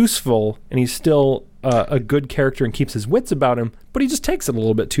still useful, and he's still a good character and keeps his wits about him, but he just takes it a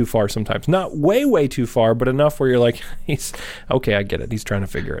little bit too far sometimes. Not way too far, but enough where you're like, he's okay, I get it. He's trying to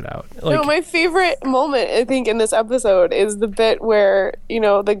figure it out. Like, No, my favorite moment, I think, in this episode is the bit where,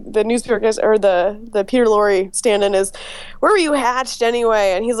 the newspaper guys, or the Peter Lorre stand-in is, where were you hatched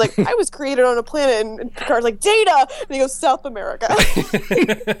anyway? And he's like, I was created on a planet, and Picard's like, Data! And he goes, South America.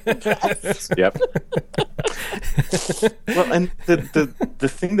 Yep. Well, and the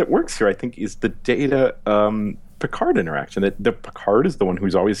thing that works here, I think, is the Data Picard interaction. That the Picard is the one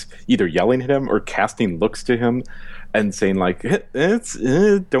who's always either yelling at him or casting looks to him and saying like,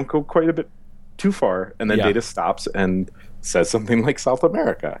 don't go quite a bit too far. And then Data stops and says something like South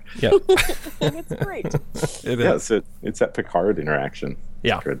America. Yeah. It's great. Yes, it's that Picard interaction.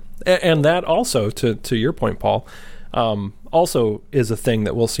 Yeah. And that also, to your point, Paul, also is a thing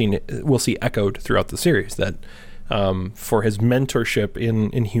that we'll see echoed throughout the series, that for his mentorship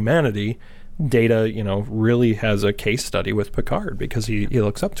in humanity, Data, really has a case study with Picard because he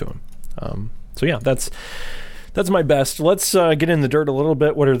looks up to him. So yeah, that's my best. Let's get in the dirt a little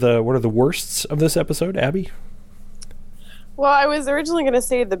bit. What are the worsts of this episode, Abby? Well, I was originally going to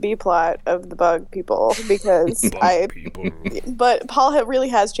say the B plot of the bug people because but Paul really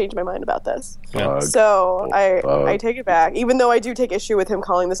has changed my mind about this. So I take it back, even though I do take issue with him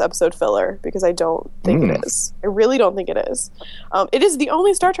calling this episode filler, because I don't think it is. I really don't think it is. It is the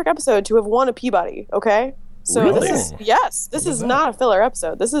only Star Trek episode to have won a Peabody. Okay. So Really? this is not a filler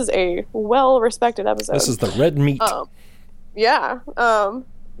episode. This is a well-respected episode. This is the red meat. Yeah.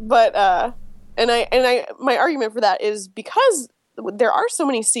 And my argument for that is because there are so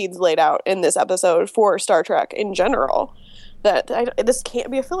many seeds laid out in this episode for Star Trek in general that this can't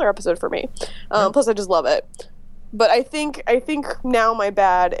be a filler episode for me. Plus, I just love it. But I think now my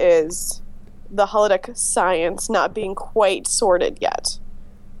bad is the holodeck science not being quite sorted yet.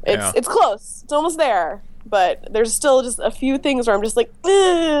 It's close. It's almost there. But there's still just a few things where I'm just like,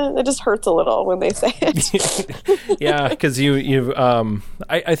 it just hurts a little when they say it. Yeah, because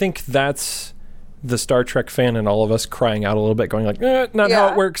I think that's the Star Trek fan and all of us crying out a little bit, going like, not how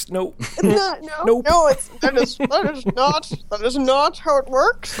it works. No, no, nope. No, that is not how it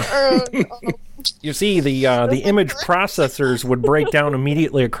works. You see, the image processors would break down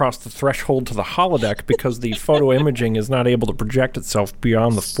immediately across the threshold to the holodeck because the photo imaging is not able to project itself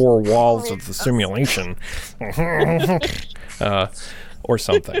beyond the four walls of the simulation. Or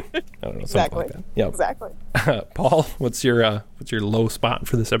something. I don't know, something like that. Yep. Exactly. Paul, what's your low spot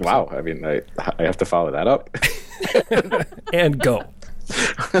for this episode? Wow, I mean, I have to follow that up. And go.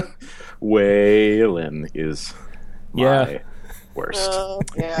 Waylon is my worst.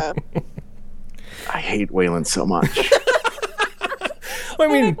 Yeah. I hate Waylon so much. I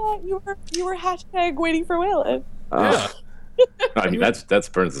mean, I thought you were hashtag waiting for Waylon. I mean, that's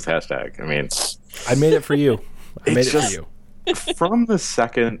Burns' hashtag. I mean, I made it for you. I made it for you. From the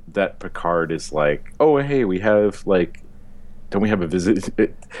second that Picard is like, oh, hey, we have like, don't we have a visit?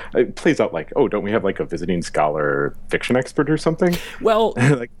 It plays out like, oh, don't we have like a visiting scholar fiction expert or something? Well,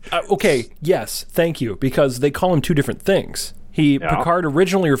 okay, yes, thank you, because they call him two different things. Picard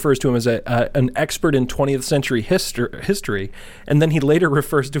originally refers to him as an expert in 20th century history, and then he later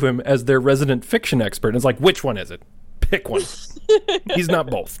refers to him as their resident fiction expert. And it's like, which one is it? Pick one. He's not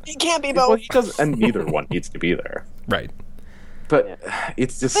both. He can't be both. Well, he does, and neither one needs to be there. Right. But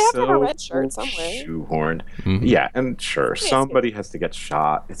it's just they have so to have a red shirt somewhere. shoehorned. Mm-hmm. Yeah, and sure, somebody has to get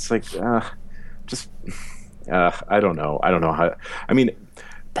shot. It's like, I don't know. I don't know how. I mean,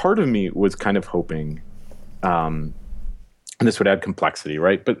 part of me was kind of hoping, and this would add complexity,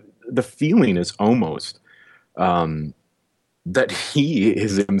 right? But the feeling is almost that he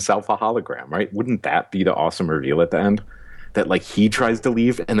is himself a hologram, right? Wouldn't that be the awesome reveal at the end? That like he tries to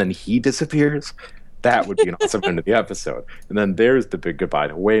leave and then he disappears? That would be an awesome end of the episode. And then there's the big goodbye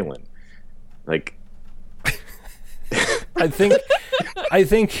to Waylon. Like, I think I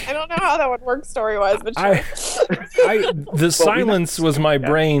don't know how that would work story-wise, but sure. the silence was my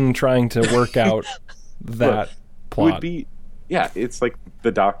brain trying to work out that plot. Would be, yeah, it's like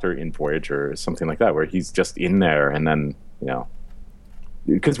the Doctor in Voyager or something like that, where he's just in there, and then, you know,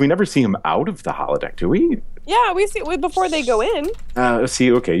 because we never see him out of the holodeck, do we? Yeah, we see before they go in.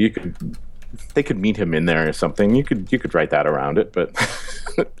 Okay, they could meet him in there or something. You could write that around it, but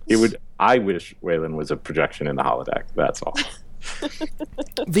it would. I wish Wayland was a projection in the holodeck. That's all.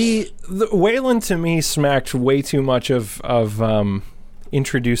 The Wayland to me smacked way too much of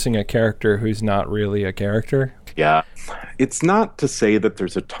introducing a character who's not really a character. Yeah, it's not to say that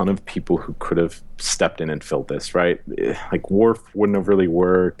there's a ton of people who could have stepped in and filled this, right? Like Worf wouldn't have really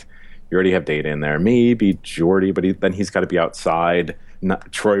worked. You already have Data in there. Maybe Geordi, but then he's got to be outside.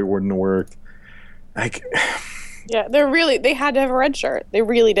 Troy wouldn't work. Like, yeah, they had to have a red shirt. They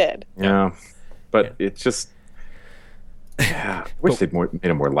really did. Yeah, but it's just. Yeah, I wish they'd made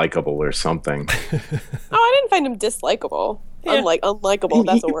him more likable or something. I didn't find him dislikable. Yeah. Unlikable,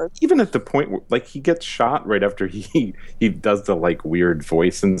 that's a word. Even at the point where, like, he gets shot right after he does the, like, weird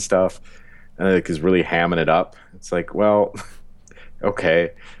voice and stuff, because really hamming it up. It's like, well,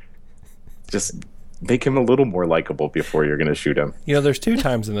 okay. Just make him a little more likable before you're going to shoot him. You know, there's 2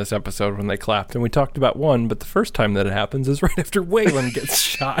 times in this episode when they clapped, and we talked about one, but the first time that it happens is right after Wayland gets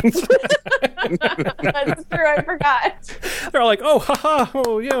shot. That's true, I forgot. They're like, oh, haha,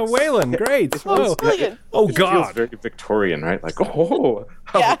 oh, yeah, Wayland, great. Oh, It God. feels very Victorian, right? Like, oh,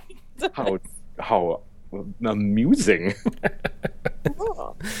 how amusing.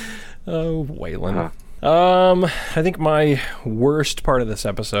 Oh, Wayland. I think my worst part of this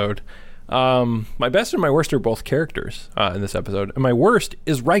episode... my best and my worst are both characters in this episode. And my worst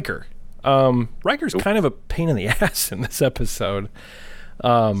is Riker. Riker's kind of a pain in the ass in this episode.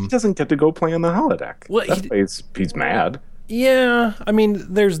 He doesn't get to go play on the holodeck. Well, That's why he's mad. Yeah, I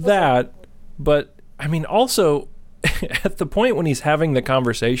mean, there's that. But, I mean, also, at the point when he's having the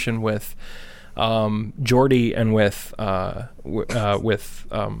conversation with Geordi and with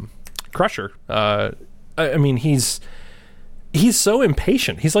Crusher, I mean, he's so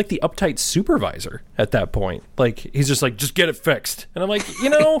impatient. He's like the uptight supervisor at that point. Like, he's just like, just get it fixed. And I'm like,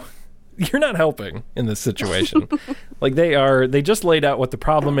 you're not helping in this situation. Like, they just laid out what the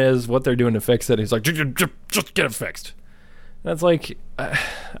problem is, what they're doing to fix it. He's like, just get it fixed. And it's like,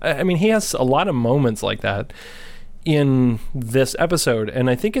 I mean, he has a lot of moments like that in this episode. And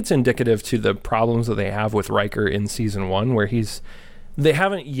I think it's indicative to the problems that they have with Riker in season 1, where they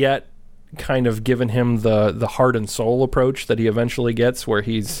haven't yet kind of given him the heart and soul approach that he eventually gets, where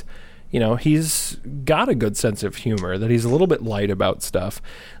he's got a good sense of humor, that he's a little bit light about stuff,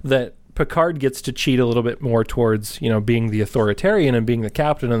 that Picard gets to cheat a little bit more towards, being the authoritarian and being the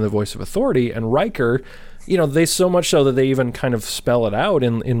captain and the voice of authority. And Riker, they so much so that they even kind of spell it out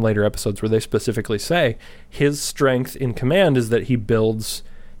in later episodes where they specifically say his strength in command is that he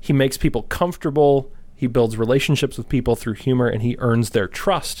makes people comfortable. He builds relationships with people through humor, and he earns their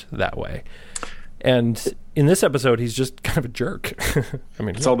trust that way. And in this episode, he's just kind of a jerk. I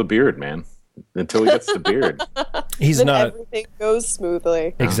mean, it's all the beard, man. Until he gets the beard, he's not. Everything goes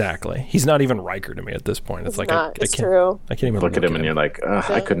smoothly. Exactly. He's not even Riker to me at this point. It's like not. I It's can't, true. I can't even look at him, and you're like,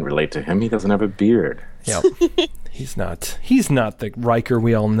 I couldn't relate to him. He doesn't have a beard. Yeah, he's not. He's not the Riker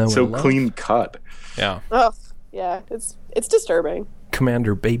we all know. So and love. Clean cut. Yeah. Oh, yeah. It's disturbing.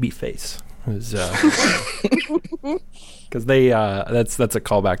 Commander Babyface. Because that's a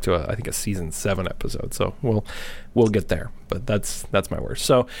callback to I think a season 7 episode, so we'll get there, but that's my worst.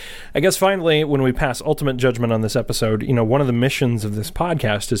 So I guess finally, when we pass ultimate judgment on this episode, one of the missions of this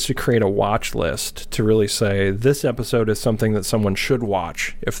podcast is to create a watch list to really say this episode is something that someone should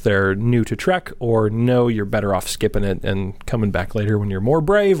watch if they're new to Trek, or no, you're better off skipping it and coming back later when you're more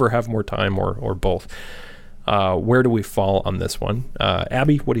brave or have more time, or both. Where do we fall on this one?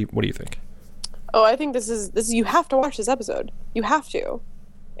 Abby, what do you think? Oh, I think this is you have to watch this episode. You have to.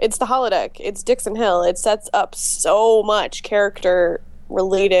 It's the holodeck. It's Dixon Hill. It sets up so much character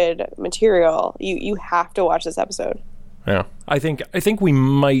related material. You have to watch this episode. Yeah. I think we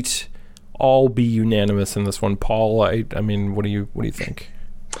might all be unanimous in this one. Paul, I mean, what do you think?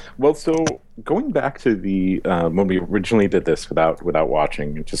 Well, so going back to the when we originally did this without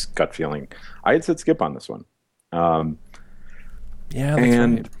watching, just gut feeling, I had said skip on this one. Yeah, that's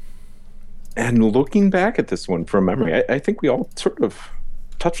right. And looking back at this one from memory, I think we all sort of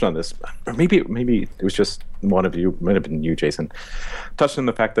touched on this, or maybe it was just one of you, might have been you, Jason, touched on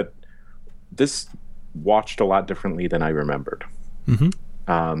the fact that this watched a lot differently than I remembered.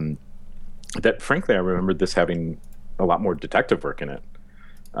 Mm-hmm. That frankly, I remembered this having a lot more detective work in it.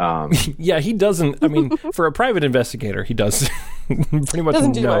 Yeah, he doesn't. I mean, for a private investigator, he does pretty much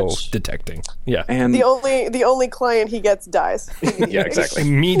Doesn't do no much. detecting. Yeah, And The only client he gets dies. yeah, exactly.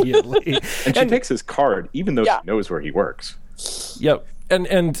 immediately. And she takes his card, even though Yeah. she knows where he works. Yep.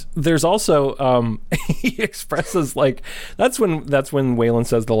 And there's also he expresses like that's when Waylon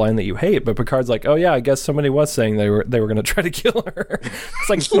says the line that you hate, but Picard's like, oh yeah, I guess somebody was saying they were going to try to kill her. It's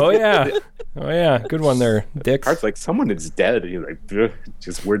like, oh yeah, good one there, Dick. Cart's like, someone is dead. He's like, "Ugh,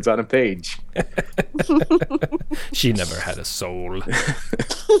 just words on a page. She never had a soul.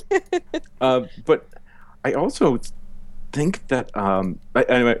 But I also think that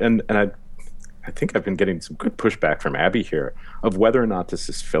I think I've been getting some good pushback from Abby here of whether or not this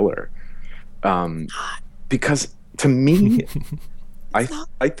is filler, because to me, I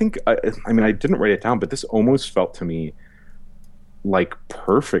think I mean I didn't write it down, but this almost felt to me like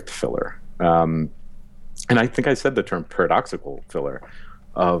perfect filler, and I think I said the term paradoxical filler,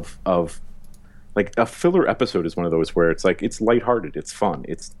 of like a filler episode is one of those where it's like it's lighthearted, it's fun,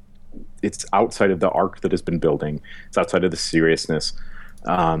 it's outside of the arc that has been building, it's outside of the seriousness.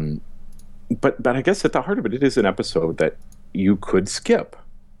 But I guess at the heart of it, it is an episode that you could skip,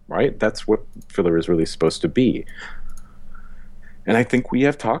 right? That's what filler is really supposed to be. And I think we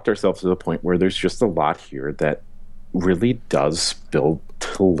have talked ourselves to the point where there's just a lot here that really does build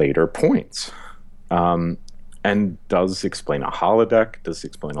to later points, and does explain a holodeck, does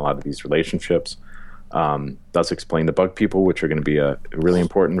explain a lot of these relationships, does explain the bug people, which are going to be a really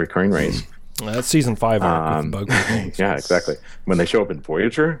important recurring race. That's season 5 arc with the bug people. Yeah, exactly. When they show up in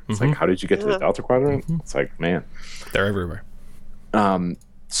Voyager, it's like, how did you get to the Delta Quadrant? It's like, man. They're everywhere.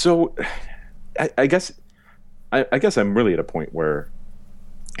 So I guess I'm really at a point where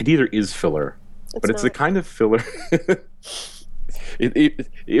it either is filler, but it's the kind of filler. If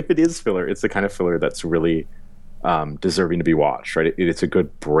it is filler, it's the kind of filler that's really deserving to be watched, right? It's a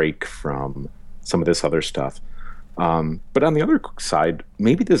good break from some of this other stuff. But on the other side,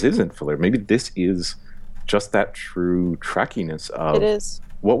 maybe this isn't filler. Maybe this is just that true Trekkiness of It is.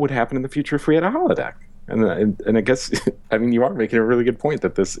 what would happen in the future if we had a holodeck. And I guess, I mean, you are making a really good point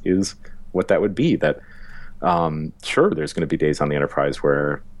that this is what that would be. That, sure, there's going to be days on the Enterprise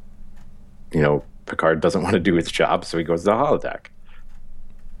where, Picard doesn't want to do his job, so he goes to the holodeck.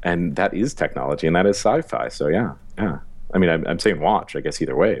 And that is technology, and that is sci-fi. So, yeah. I mean, I'm saying watch, I guess,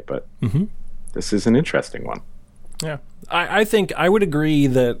 either way, but this is an interesting one. Yeah, I think I would agree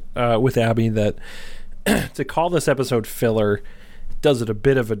that with Abby that to call this episode filler does it a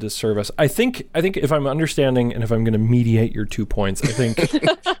bit of a disservice. I think if I'm understanding and if I'm going to mediate your 2 points, I think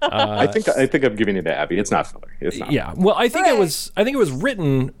I think I'm giving it to Abby. It's not filler. It's not. Yeah. Well, I think it was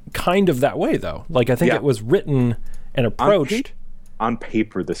written kind of that way though. Like I think it was written and approached on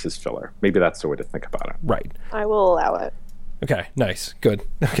paper. This is filler. Maybe that's the way to think about it. Right. I will allow it. Okay, nice, good.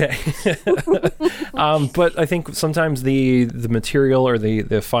 Okay, but I think sometimes the material or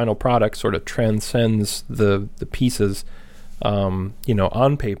the final product sort of transcends the pieces,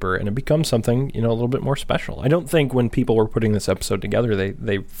 on paper, and it becomes something a little bit more special. I don't think when people were putting this episode together,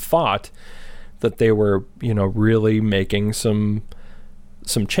 they thought that they were really making some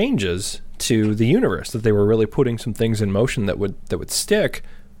changes to the universe, that they were really putting some things in motion that would stick.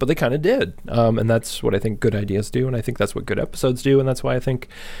 But they kind of did, and that's what I think good ideas do, and I think that's what good episodes do, and that's why I think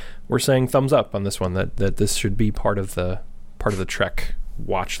we're saying thumbs up on this one, that this should be part of the Trek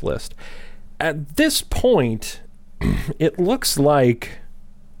watch list. At this point, it looks like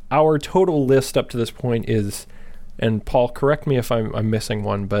our total list up to this point is, and Paul, correct me if I'm missing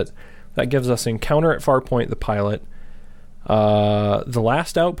one, but that gives us Encounter at Farpoint, the pilot. The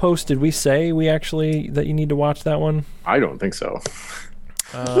Last Outpost, did we say that you need to watch that one? I don't think so.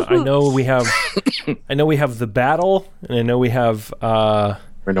 I know we have The Battle, and I know we have Where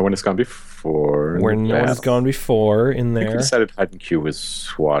No One Has Gone Before. Where No One Has Gone Before in there. I think we decided Hide and Q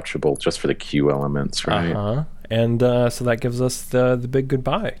was watchable just for the Q elements, right? And so that gives us the big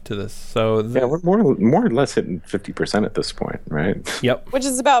goodbye to this. So we're more or less hitting 50% at this point, right? Yep. Which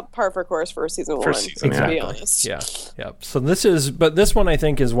is about par for course for season one, to be honest. Yeah. Yep. So this one I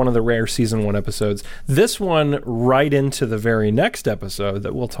think is one of the rare season 1 episodes. This one right into the very next episode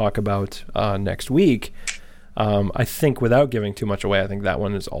that we'll talk about next week. I think without giving too much away, I think that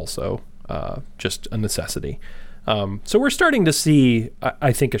one is also just a necessity. So we're starting to see,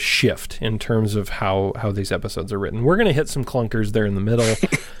 I think, a shift in terms of how these episodes are written. We're going to hit some clunkers there in the middle.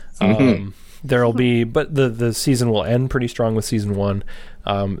 There'll be, but the season will end pretty strong with season 1.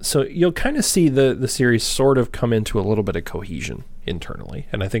 So you'll kind of see the series sort of come into a little bit of cohesion internally.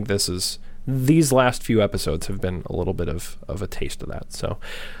 And I think these last few episodes have been a little bit of a taste of that. So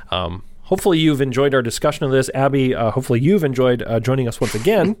hopefully you've enjoyed our discussion of this. Abby, hopefully you've enjoyed joining us once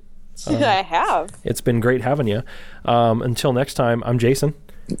again. I have. It's been great having you. Until next time, I'm Jason.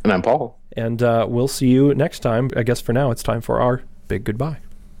 And I'm Paul. And we'll see you next time. I guess for now, it's time for our big goodbye.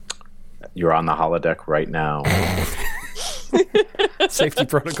 You're on the holodeck right now. Safety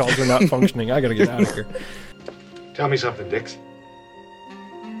protocols are not functioning. I got to get out of here. Tell me something, Dix.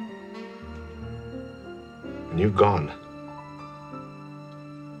 When you've gone,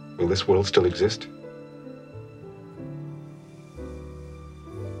 will this world still exist?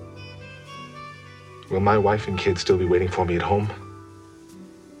 Will my wife and kids still be waiting for me at home?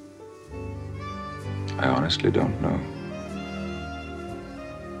 I honestly don't know.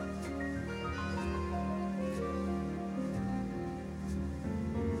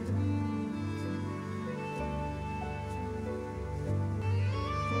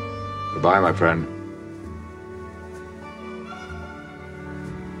 Goodbye, my friend.